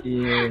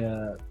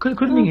 Yeah.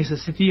 Kunming is a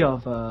city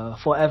of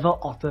forever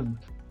autumn.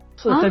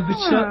 So the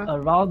temperature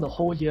around the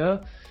whole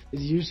year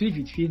is usually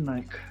between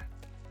like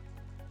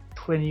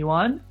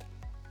 21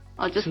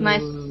 just to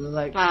nice.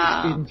 like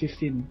 16,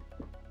 15.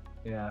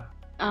 Yeah.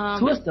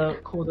 Towards the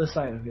colder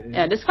side of it.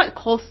 Yeah, it's quite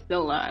cold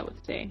still, I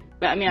would say.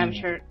 But I mean, I'm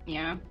sure,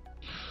 yeah.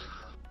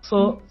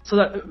 So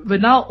that we're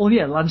now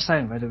only at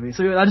lunchtime, by the way.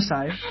 So we're at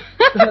lunchtime.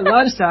 So at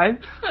lunchtime,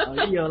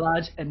 you eat your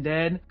lunch, and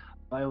then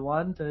by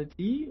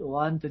 1:30,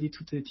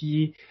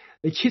 2:30,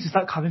 the kids will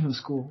start coming from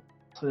school.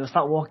 So they'll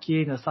start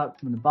walking, they'll start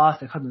from the bus,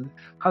 they'll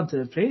come to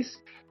the place.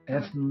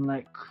 And from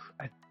like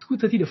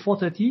 2:30 to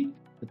 4:30,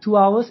 the 2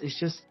 hours is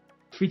just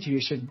free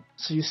tuition.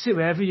 So you sit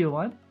wherever you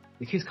want.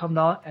 The kids come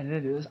down and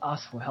then they just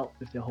ask for help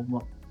with their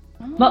homework.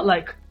 Not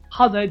like,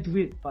 how do I do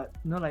it? But,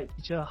 you know, like,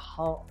 teacher,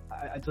 how,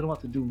 I don't know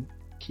what to do.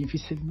 Can you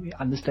please help me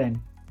understand?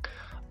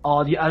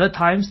 Or the other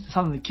times,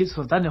 some of the kids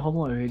who have done their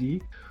homework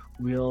already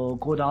will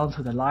go down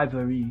to the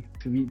library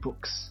to read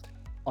books.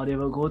 Or they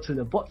will go to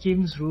the board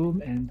games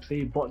room and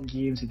play board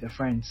games with their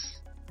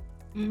friends.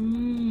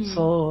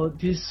 So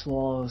this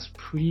was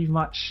pretty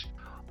much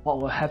what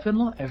will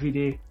happen every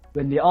day.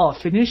 When they all are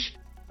finished,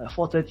 at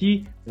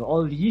 4:30, they'll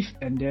all leave,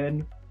 and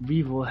then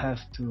we will have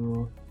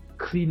to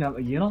clean up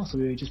again. So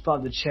we just put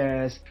up the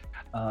chairs,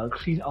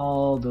 clean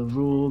all the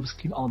rooms,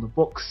 clean all the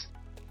books,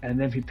 and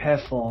then prepare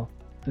for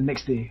the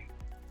next day.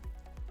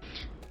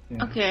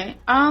 Yeah. Okay.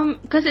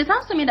 Because it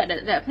sounds to me that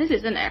that place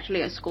isn't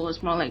actually a school.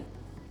 It's more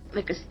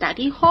like a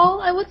study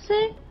hall, I would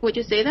say. Would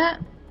you say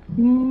that?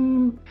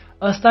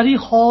 A study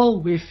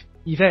hall with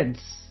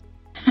events.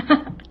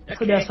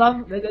 Okay.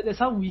 So there's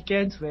some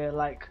weekends where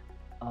like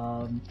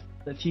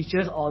the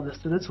teachers or the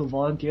students who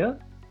volunteer,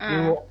 they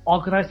will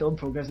organize their own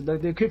programs.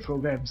 They create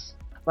programs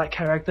like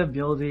character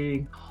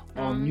building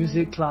or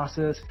music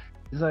classes.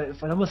 It's like,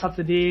 for example,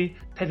 Saturday,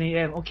 10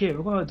 a.m. Okay,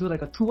 we're going to do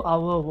like a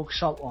 2-hour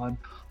workshop on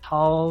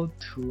or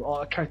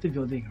character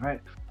building,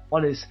 right?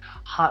 What is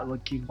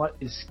hardworking? What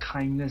is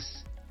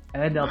kindness?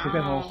 And then they'll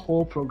program a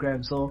whole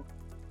program. So,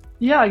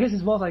 yeah, I guess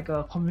it's more like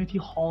a community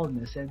hall in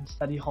a sense,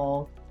 study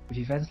hall with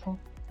events hall.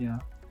 Yeah.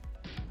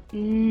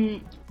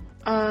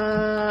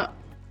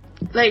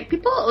 Like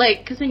people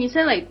like, cause when you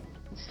said like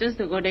students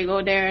they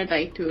go there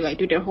like to like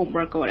do their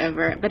homework or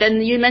whatever. But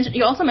then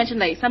you also mentioned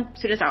like some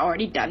students are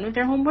already done with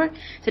their homework,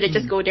 so they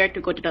just go there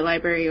to go to the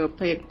library or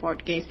play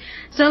board games.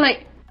 So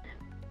like,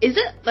 is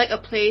it like a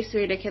place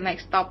where they can like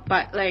stop?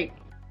 But like,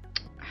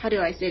 how do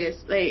I say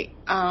this? Like,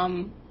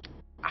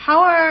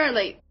 how are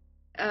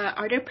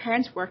their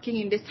parents working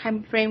in this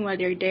time frame while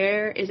they're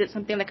there? Is it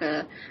something like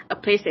a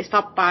place they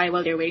stop by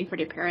while they're waiting for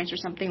their parents or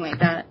something like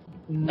that?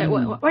 Like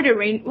what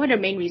are the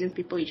main reasons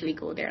people usually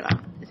go there,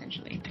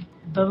 essentially?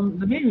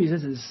 The main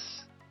reasons is,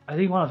 I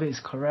think one of it is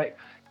correct.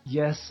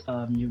 Yes,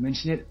 you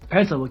mentioned it.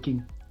 Parents are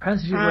working.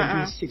 Parents usually work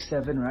until 6,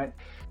 7, right?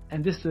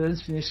 And these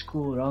students finish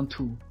school around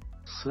 2.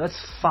 So that's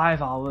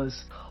 5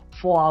 hours,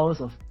 4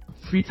 hours of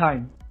free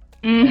time.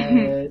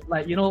 And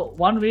like, you know,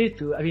 one way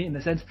to, I mean, in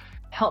a sense,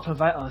 help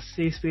provide a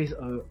safe space,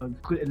 a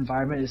good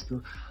environment is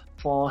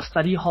for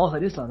study halls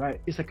like this,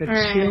 right? It's like a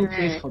chill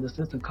place for the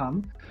students to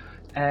come.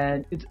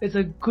 And it's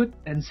a good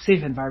and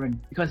safe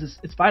environment because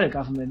it's by the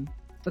government.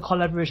 It's a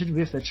collaboration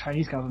with the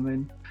Chinese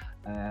government,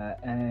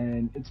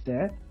 and it's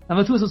there.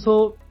 Number 2 is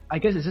also, I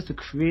guess, it's just to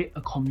create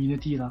a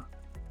community, to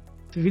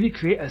really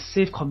create a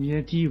safe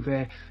community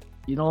where,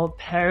 you know,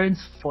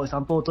 parents, for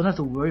example, don't have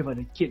to worry about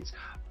the kids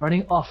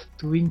running off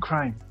doing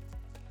crime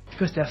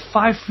because they have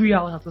 5 free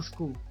hours after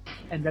school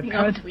and their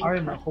parents are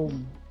in the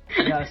home.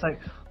 Yeah, it's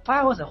like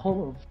 5 hours at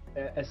home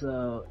as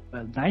a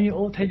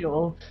 9-year-old,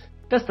 10-year-old.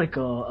 That's like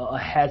a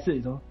hazard,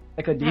 you know,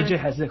 like a danger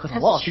hazard because a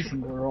lot of things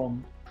can go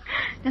wrong.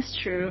 That's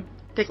true.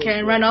 They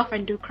can run off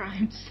and do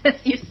crimes, as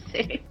you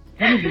say.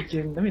 They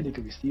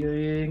could be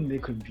stealing, they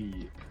could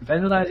be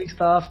vandalizing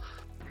stuff.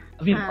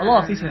 I mean, a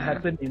lot of things can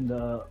happen in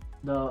the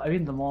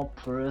more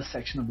poorer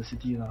section of the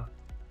city,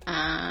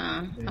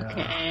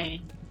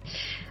 Okay.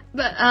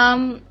 But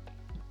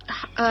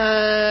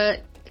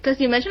because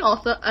you mentioned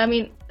also, I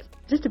mean,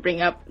 just to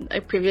bring up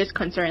a previous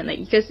concern, like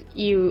because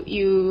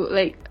you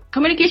like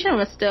communication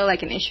was still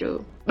like an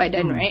issue by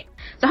then, right?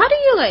 So how do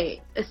you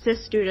like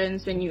assist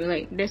students when you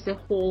like there's a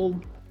whole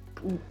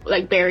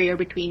like barrier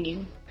between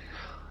you?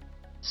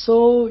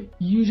 So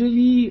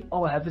usually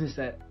what happens is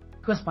that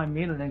because my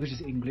main language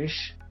is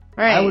English,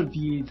 I would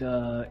be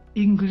the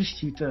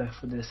English tutor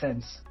for the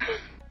sense,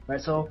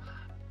 right? So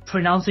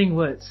pronouncing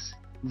words,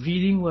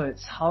 reading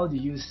words, how do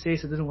you say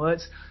certain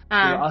words? They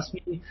ask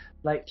me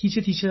like,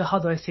 teacher, how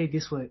do I say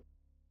this word?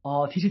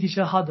 Or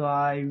teacher, how do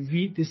I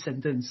read this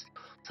sentence?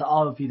 So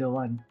I'll be the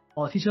one.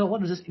 Or teacher,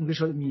 what does this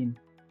English word mean?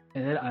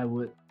 And then I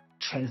would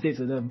translate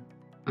to them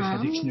with a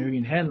dictionary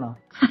in hand, Like,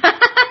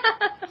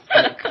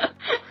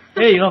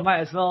 hey, you know,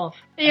 might as well.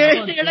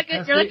 You're like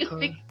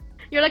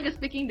a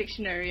speaking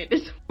dictionary at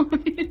this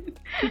point.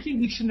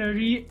 Speaking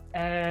dictionary,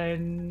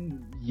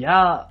 and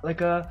yeah,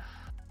 like a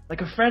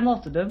friend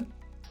to them.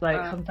 It's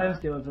like sometimes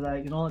they will be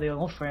like, you know, they are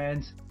no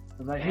friends.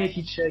 They're like, hey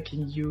teacher,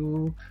 can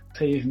you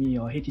play with me?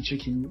 Or hey teacher,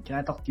 can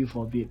I talk to you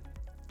for a bit?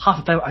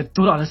 Half the time I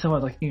don't understand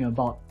what I'm talking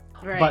about.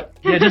 But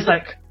they're just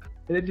like,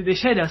 they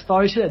share their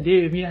story, share their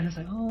day with me, and it's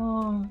like,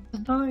 oh,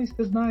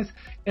 that's nice.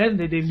 And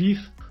they leave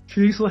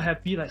feeling so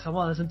happy, like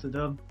someone listened to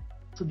them.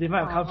 So they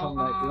might have come from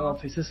like, you know,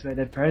 places where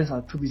their parents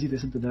are too busy to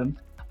listen to them,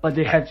 but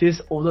they have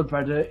this older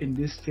brother in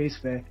this place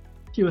where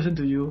he listens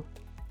to you.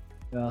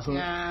 Yeah, so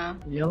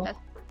you know,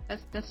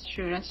 that's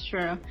true.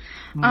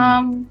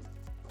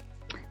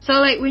 So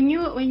like when you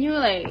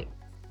like,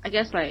 I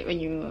guess like when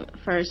you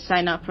first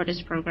sign up for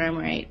this program,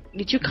 right?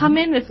 Did you come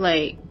in with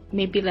like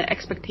maybe like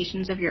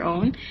expectations of your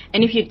own?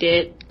 And if you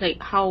did,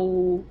 like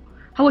how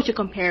would you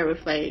compare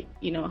with like,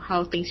 you know,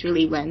 how things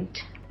really went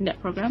in that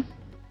program?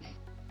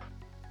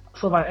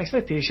 So my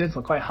expectations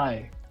were quite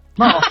high,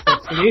 not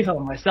of the place of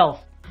myself.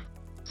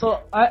 So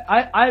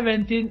I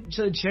went in,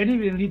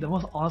 genuinely the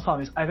most honest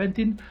part is I went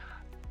in,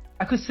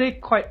 I could say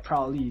quite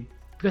proudly,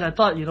 because I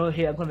thought, you know,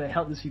 hey, I'm going to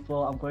help these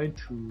people, I'm going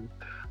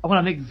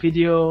to make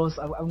videos,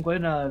 I'm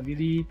going to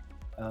really,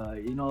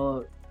 you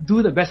know,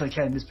 do the best I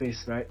can in this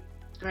place, right?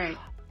 Right.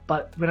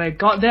 But when I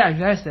got there, I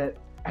realized that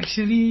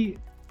actually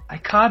I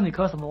can't,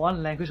 because number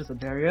 1, language was a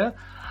barrier.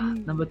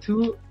 Number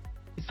 2,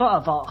 it's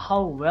not about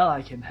how well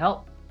I can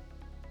help.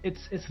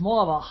 It's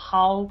more about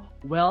how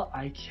well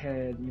I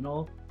can, you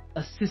know,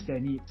 assist their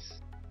needs.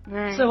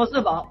 Right. So it wasn't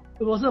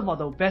about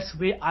the best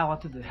way I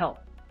wanted to help.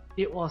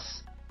 It was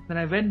when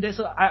I went there,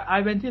 so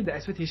I went in the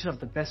expectation of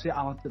the best way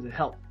I wanted to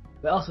help.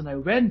 But also when I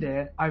went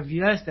there, I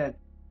realized that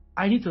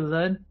I need to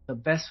learn the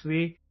best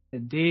way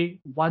that they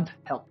want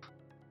help.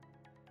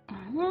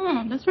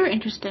 Oh, that's very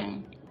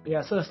interesting.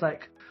 Yeah, so it's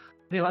like,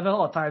 a lot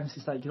of times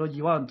it's like, you know,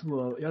 you want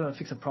to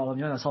fix a problem,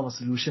 you want to solve a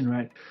solution,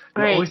 right?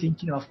 You're always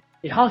thinking of,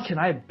 hey, how can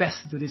I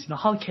best do this? You know,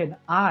 how can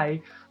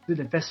I do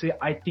the best way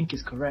I think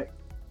is correct?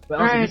 But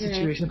also in this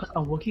situation, because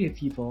I'm working with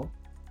people,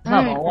 it's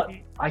not about what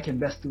I can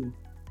best do.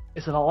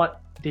 It's about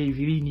what they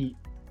really need.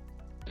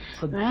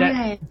 So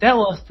Right. that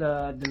was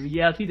the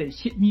reality that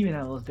hit me when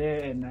I was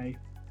there, and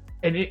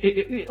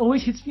it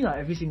always hits me like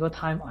every single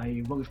time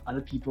I work with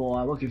other people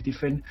or I work with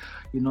different,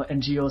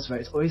 NGOs,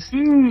 right? It's always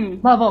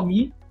not about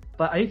me,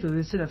 but I need to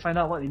listen and find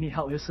out what they need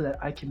help with so that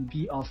I can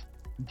be of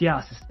their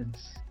assistance.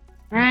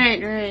 Right.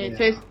 Yeah.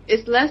 So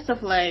it's less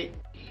of like,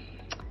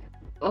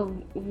 oh,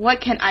 what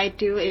can I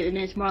do, and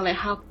it's more like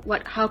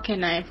how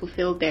can I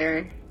fulfill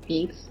their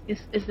needs?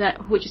 Is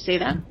that, would you say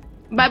that?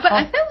 But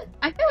I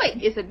feel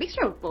like it's a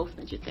mixture of both,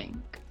 don't you think?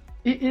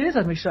 It is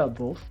a mixture of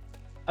both.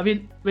 I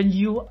mean, when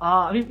you're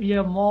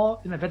more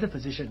in a better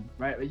position,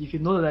 right? When you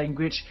can know the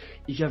language,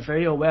 if you're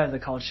very aware of the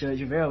culture, if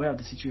you're very aware of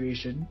the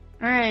situation,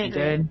 Right.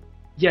 then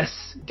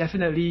yes,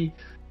 definitely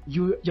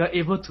you're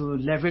able to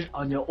leverage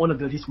on your own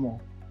abilities more.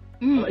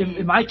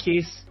 In my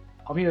case,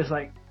 for me, it's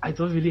like I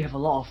don't really have a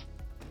lot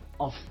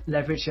of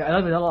leverage here. I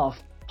don't have a lot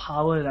of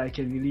power that I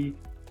can really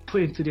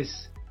put into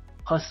this,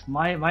 because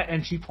my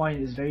entry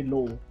point is very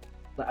low.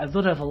 Like, I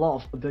don't have a lot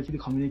of ability to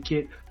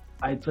communicate.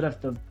 I don't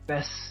have the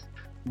best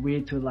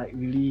way to like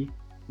really,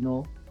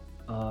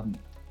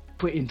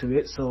 put into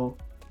it. So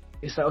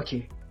it's like,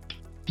 okay,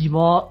 be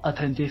more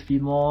attentive, be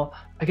more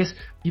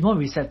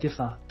receptive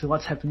to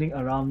what's happening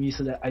around me,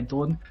 so that I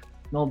don't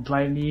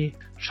blindly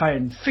try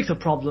and fix a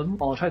problem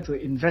or try to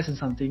invest in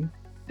something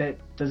that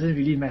doesn't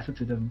really matter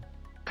to them,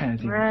 kind of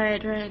thing.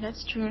 Right.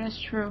 That's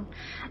true.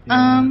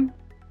 Yeah.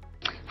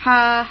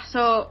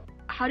 So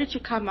how did you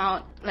come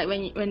out, like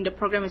when the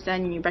program is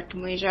done and you're back to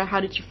Malaysia? How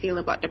did you feel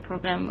about the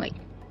program? Like,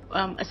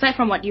 aside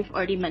from what you've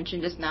already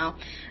mentioned just now,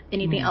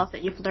 anything else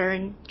that you've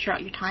learned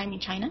throughout your time in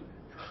China?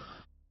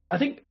 I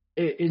think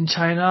in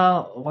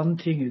China, one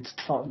thing it's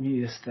taught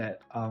me is that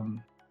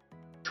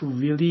to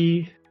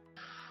really,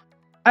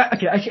 I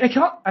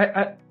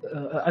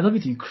don't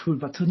mean to be crude,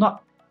 but to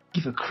not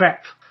give a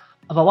crap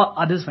about what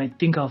others might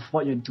think of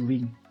what you're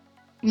doing.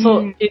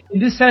 So in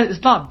this sense,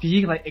 it's not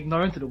being like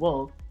ignorant to the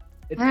world.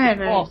 It's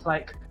more of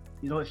like,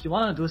 if you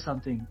want to do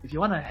something, if you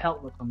want to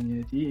help the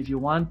community, if you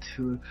want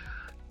to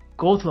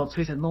go to a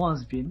place that no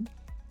one's been,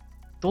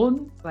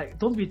 don't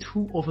be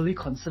too overly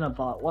concerned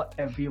about what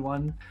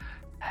everyone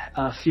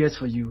fears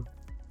for you.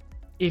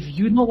 If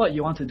you know what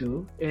you want to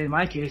do, in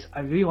my case, I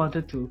really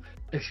wanted to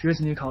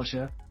experience a new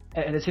culture,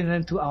 and at the same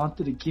time too, I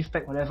wanted to give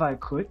back whatever I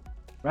could,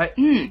 right?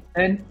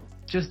 And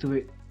just do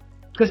it,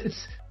 because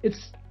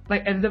it's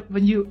like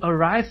when you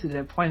arrive to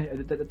that point,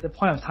 at the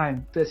point of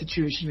time, the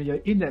situation when you're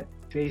in that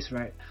place,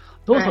 right?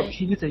 Those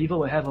opinions that people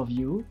will have of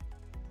you,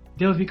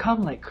 they will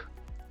become like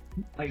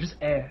just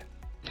air.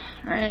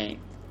 Right.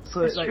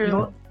 So that's like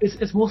true.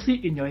 It's mostly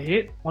in your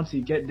head. Once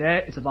you get there,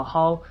 it's about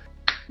how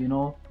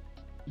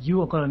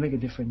you are gonna make a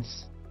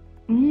difference.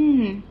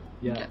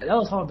 Yeah, that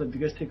was one of the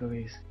biggest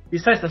takeaways.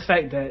 Besides the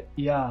fact that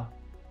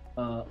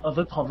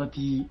urban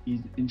poverty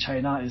in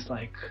China is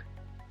like,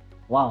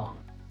 wow,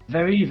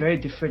 very very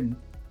different,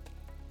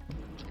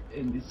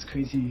 and it's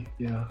crazy.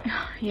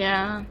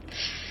 Yeah,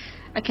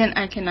 I can't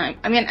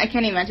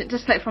imagine.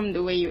 Just like from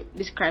the way you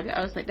described it,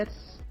 I was like, that's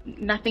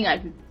nothing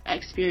I've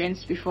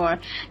experienced before.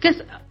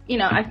 Because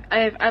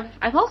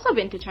I've also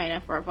been to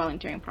China for a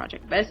volunteering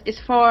project, but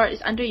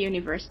it's under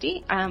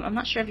university. I'm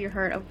not sure if you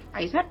heard of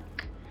Isaac.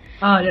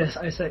 Yes,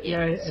 Isaac.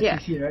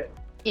 SEC, right?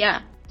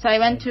 Yeah. So I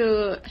went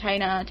to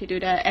China to do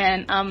that,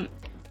 and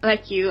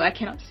like you, I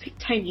cannot speak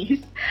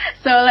Chinese.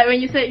 So like when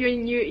you said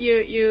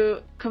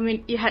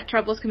you had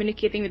troubles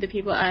communicating with the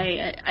people,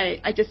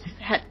 I just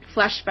had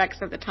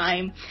flashbacks of the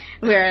time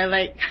where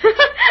like,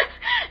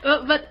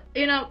 but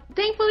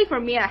thankfully for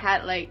me, I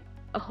had like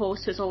a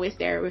host who's always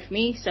there with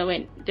me. So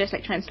when there's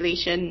like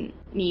translation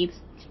needs,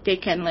 they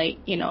can like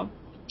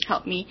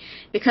help me,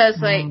 because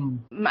like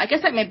I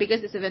guess like my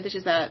biggest disadvantage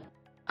is that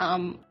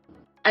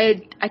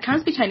I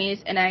can't speak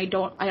Chinese, and I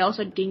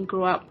also didn't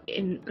grow up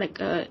in like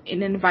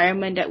in an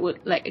environment that would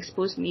like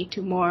expose me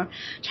to more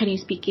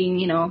Chinese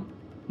speaking,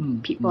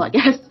 people, I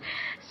guess.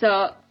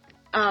 So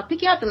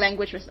picking up the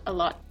language was a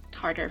lot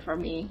harder for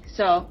me.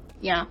 So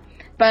yeah,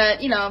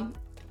 but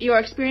your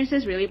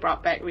experiences really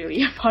brought back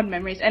really fond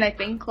memories, and I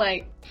think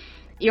like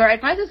your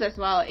advices as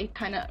well, it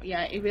kind of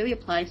it really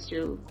applies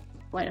to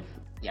what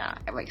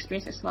my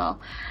experience as well.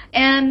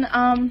 And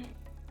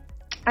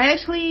I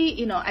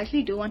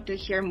actually do want to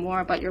hear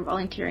more about your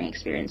volunteering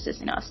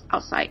experiences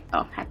outside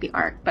of Happy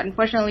Arc, but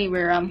unfortunately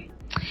we're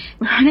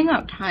running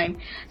out of time.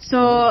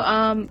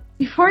 So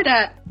before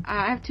that,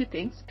 I have two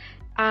things.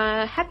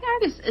 Happy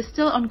Arc is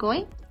still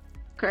ongoing,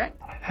 correct?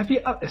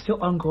 Happy Arc is still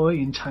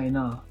ongoing in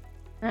China.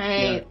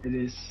 Right. Yeah, it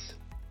is.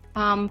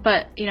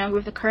 But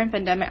with the current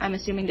pandemic, I'm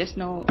assuming there's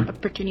no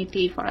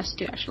opportunity for us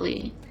to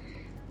actually.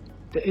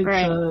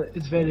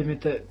 It's very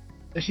limited.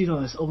 Actually, no,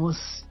 it's almost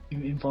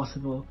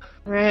impossible.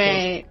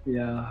 Right.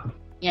 So,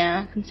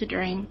 yeah,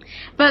 considering.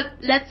 But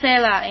let's say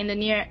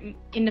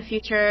in the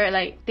future,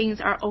 like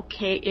things are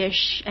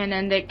okay-ish, and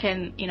then they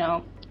can,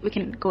 we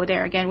can go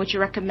there again. Would you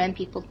recommend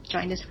people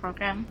join this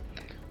program?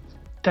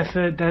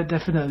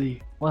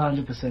 Definitely,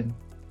 100%.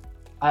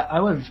 I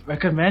would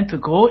recommend to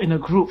go in a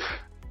group,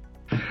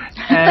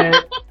 and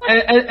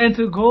and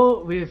to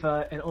go with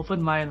an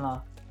open mind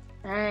lah.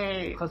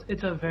 Right. Because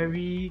it's a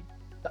very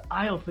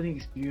eye-opening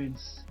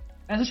experience.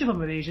 And especially for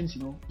Malaysians,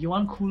 you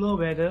want cooler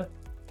weather,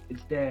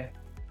 it's there.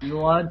 You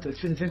want to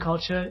experience different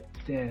culture,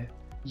 it's there.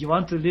 You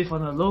want to live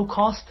on a low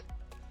cost,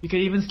 you can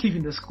even sleep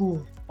in the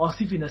school or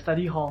sleep in the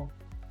study hall.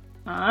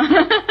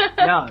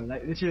 Yeah,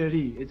 like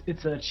literally,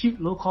 it's a cheap,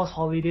 low-cost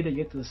holiday that you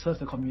get to serve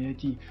the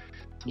community,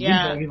 to win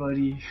for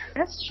everybody.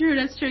 That's true.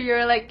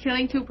 You're like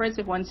killing two birds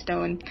with one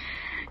stone.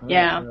 Correct,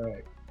 Yeah.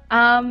 correct.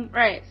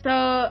 Right. So,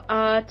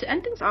 to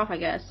end things off, I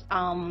guess,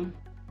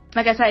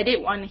 like I said, I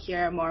did want to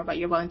hear more about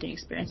your volunteering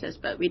experiences,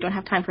 but we don't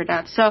have time for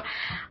that. So,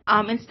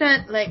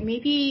 instead, like,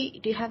 maybe,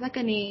 do you have like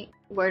any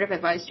word of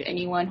advice to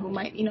anyone who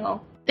might,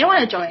 they want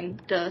to join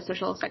the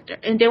social sector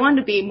and they want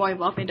to be more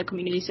involved in the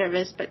community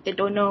service, but they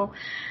don't know,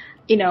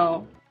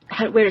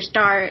 where to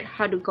start,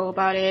 how to go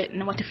about it,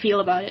 and what to feel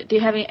about it. Do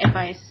you have any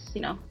advice,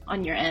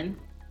 on your end?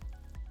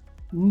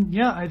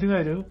 Yeah, I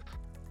do.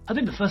 I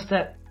think the first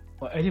step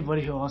for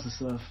anybody who wants to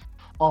serve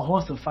or who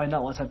wants to find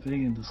out what's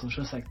happening in the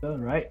social sector,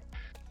 right,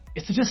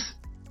 is to just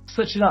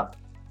search it up.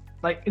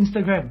 Like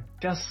Instagram,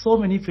 there are so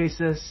many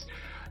places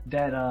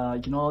that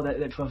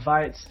that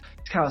provides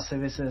this kind of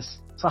services.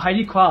 So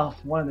Heidi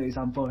Craft, one of the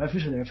example,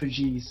 Refuge for the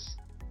Refugees.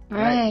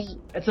 Right.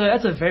 It's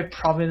a very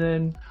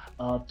prominent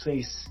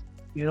place.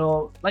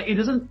 Like it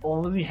doesn't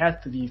only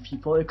have to be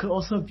people. It could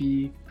also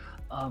be,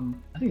 I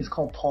think it's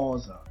called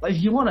paws. Like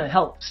if you want to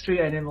help stray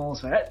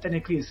animals, right? That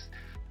technically is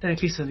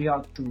serving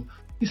out to.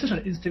 You search on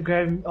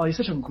Instagram or you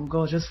search on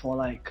Google just for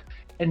like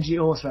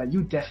NGOs, right?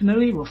 You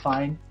definitely will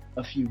find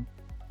a few.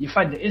 You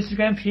find the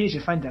Instagram page,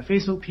 you find their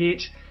Facebook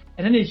page,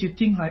 and then if you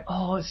think like,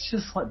 oh, it's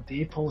just what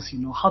they post,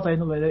 how do I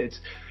know whether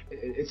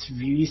it's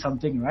really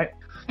something, right?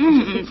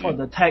 Look for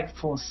the tag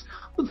posts.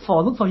 Look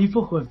for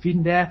people who have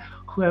been there,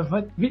 who have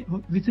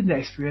written their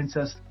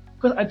experiences.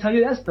 Because I tell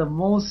you, that's the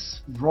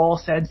most raw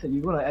sense that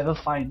you're gonna ever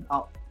find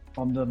out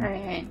from them.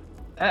 Right.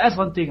 That's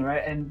one thing,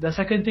 right? And the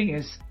second thing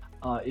is,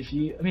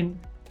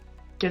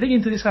 getting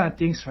into these kind of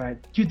things, right?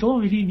 You don't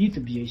really need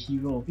to be a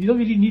hero. You don't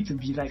really need to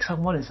be like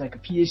someone who's like a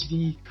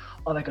PhD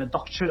or like a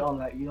doctorate or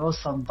like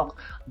some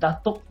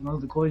datuk,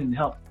 to go in and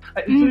help.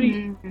 Like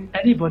literally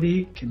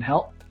anybody can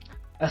help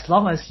as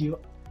long as you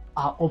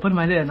are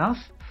open-minded enough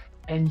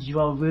and you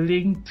are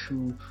willing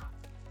to,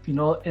 in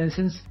a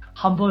sense,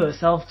 humble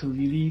yourself to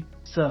really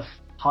serve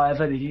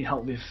however they need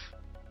help with.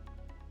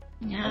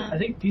 Yeah. I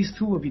think these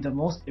two will be the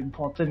most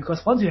important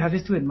because once you have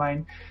these two in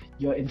mind,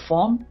 you're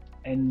informed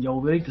and you're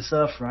willing to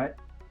serve, right?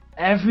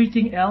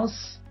 Everything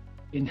else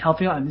in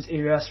helping out in these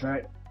areas,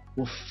 right,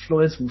 will flow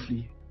in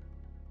smoothly.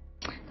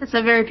 That's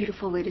a very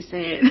beautiful way to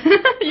say it.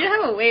 You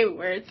have a way with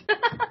words.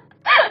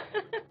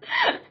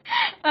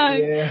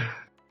 Yeah.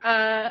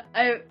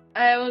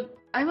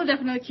 I will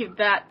definitely keep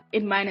that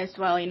in mind as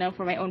well,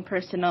 for my own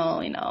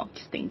personal,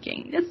 just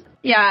thinking.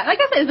 Yeah, like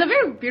I said, it's a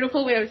very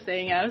beautiful way of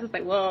saying it. I was just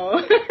like,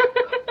 whoa.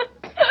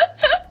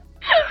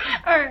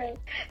 Alright.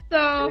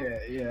 So,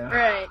 yeah.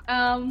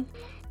 Right.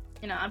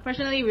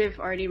 Unfortunately, we've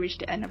already reached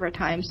the end of our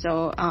time,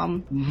 so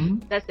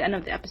that's the end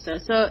of the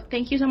episode. So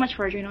thank you so much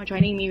for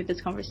joining me with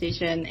this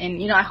conversation,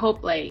 and I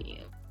hope like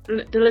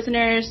the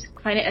listeners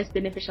find it as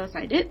beneficial as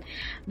I did.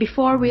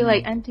 Before we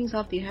end things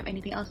off, do you have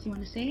anything else you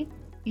want to say?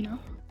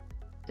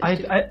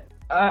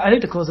 I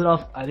think to close it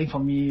off, I think for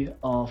me,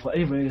 for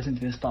anybody listening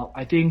to this talk,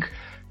 I think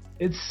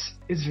it's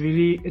a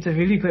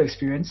really good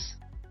experience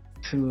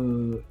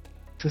to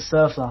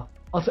serve lah.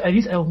 Also, at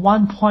least at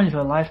one point in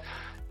your life,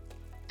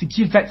 to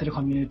give back to the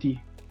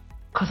community.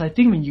 Because I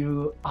think when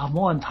you are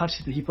more in touch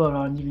with the people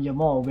around you, you're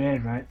more aware,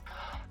 right?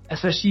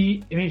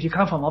 Especially, if you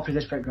come from a more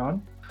privileged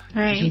background,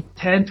 right, you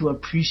tend to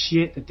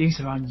appreciate the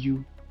things around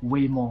you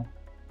way more.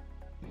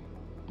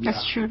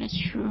 That's true.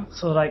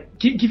 So like,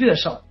 give it a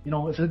shot.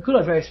 If it's a good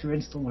or bad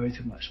experience, don't worry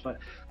too much. But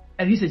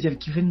at least if you've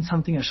given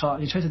something a shot,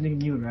 you try something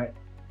new, right?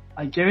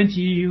 I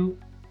guarantee you,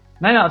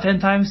 9 out of 10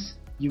 times,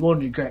 you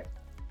won't regret.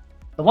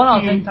 The 1 out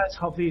of 10 times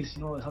probably is,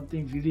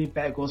 something really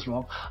bad goes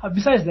wrong.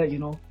 Besides that,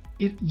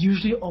 it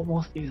usually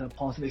almost is a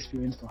positive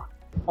experience,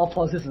 or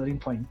positive learning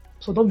point.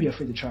 So don't be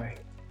afraid to try.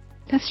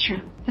 That's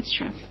true.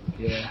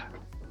 Yeah.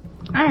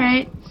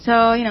 Alright,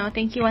 so,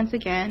 thank you once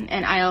again.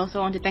 And I also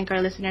want to thank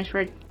our listeners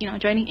for,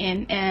 joining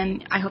in.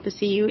 And I hope to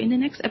see you in the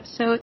next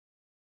episode.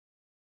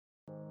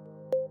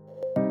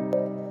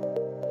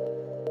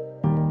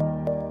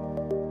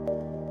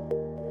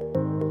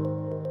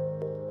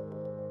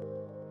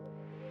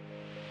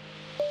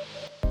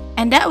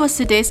 And that was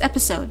today's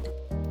episode.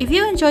 If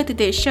you enjoyed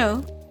today's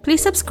show,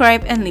 please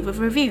subscribe and leave a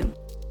review.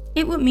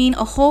 It would mean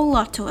a whole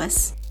lot to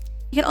us.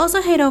 You can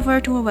also head over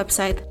to our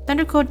website,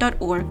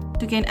 thundercode.org,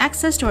 to gain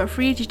access to our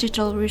free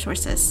digital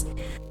resources.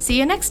 See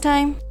you next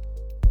time!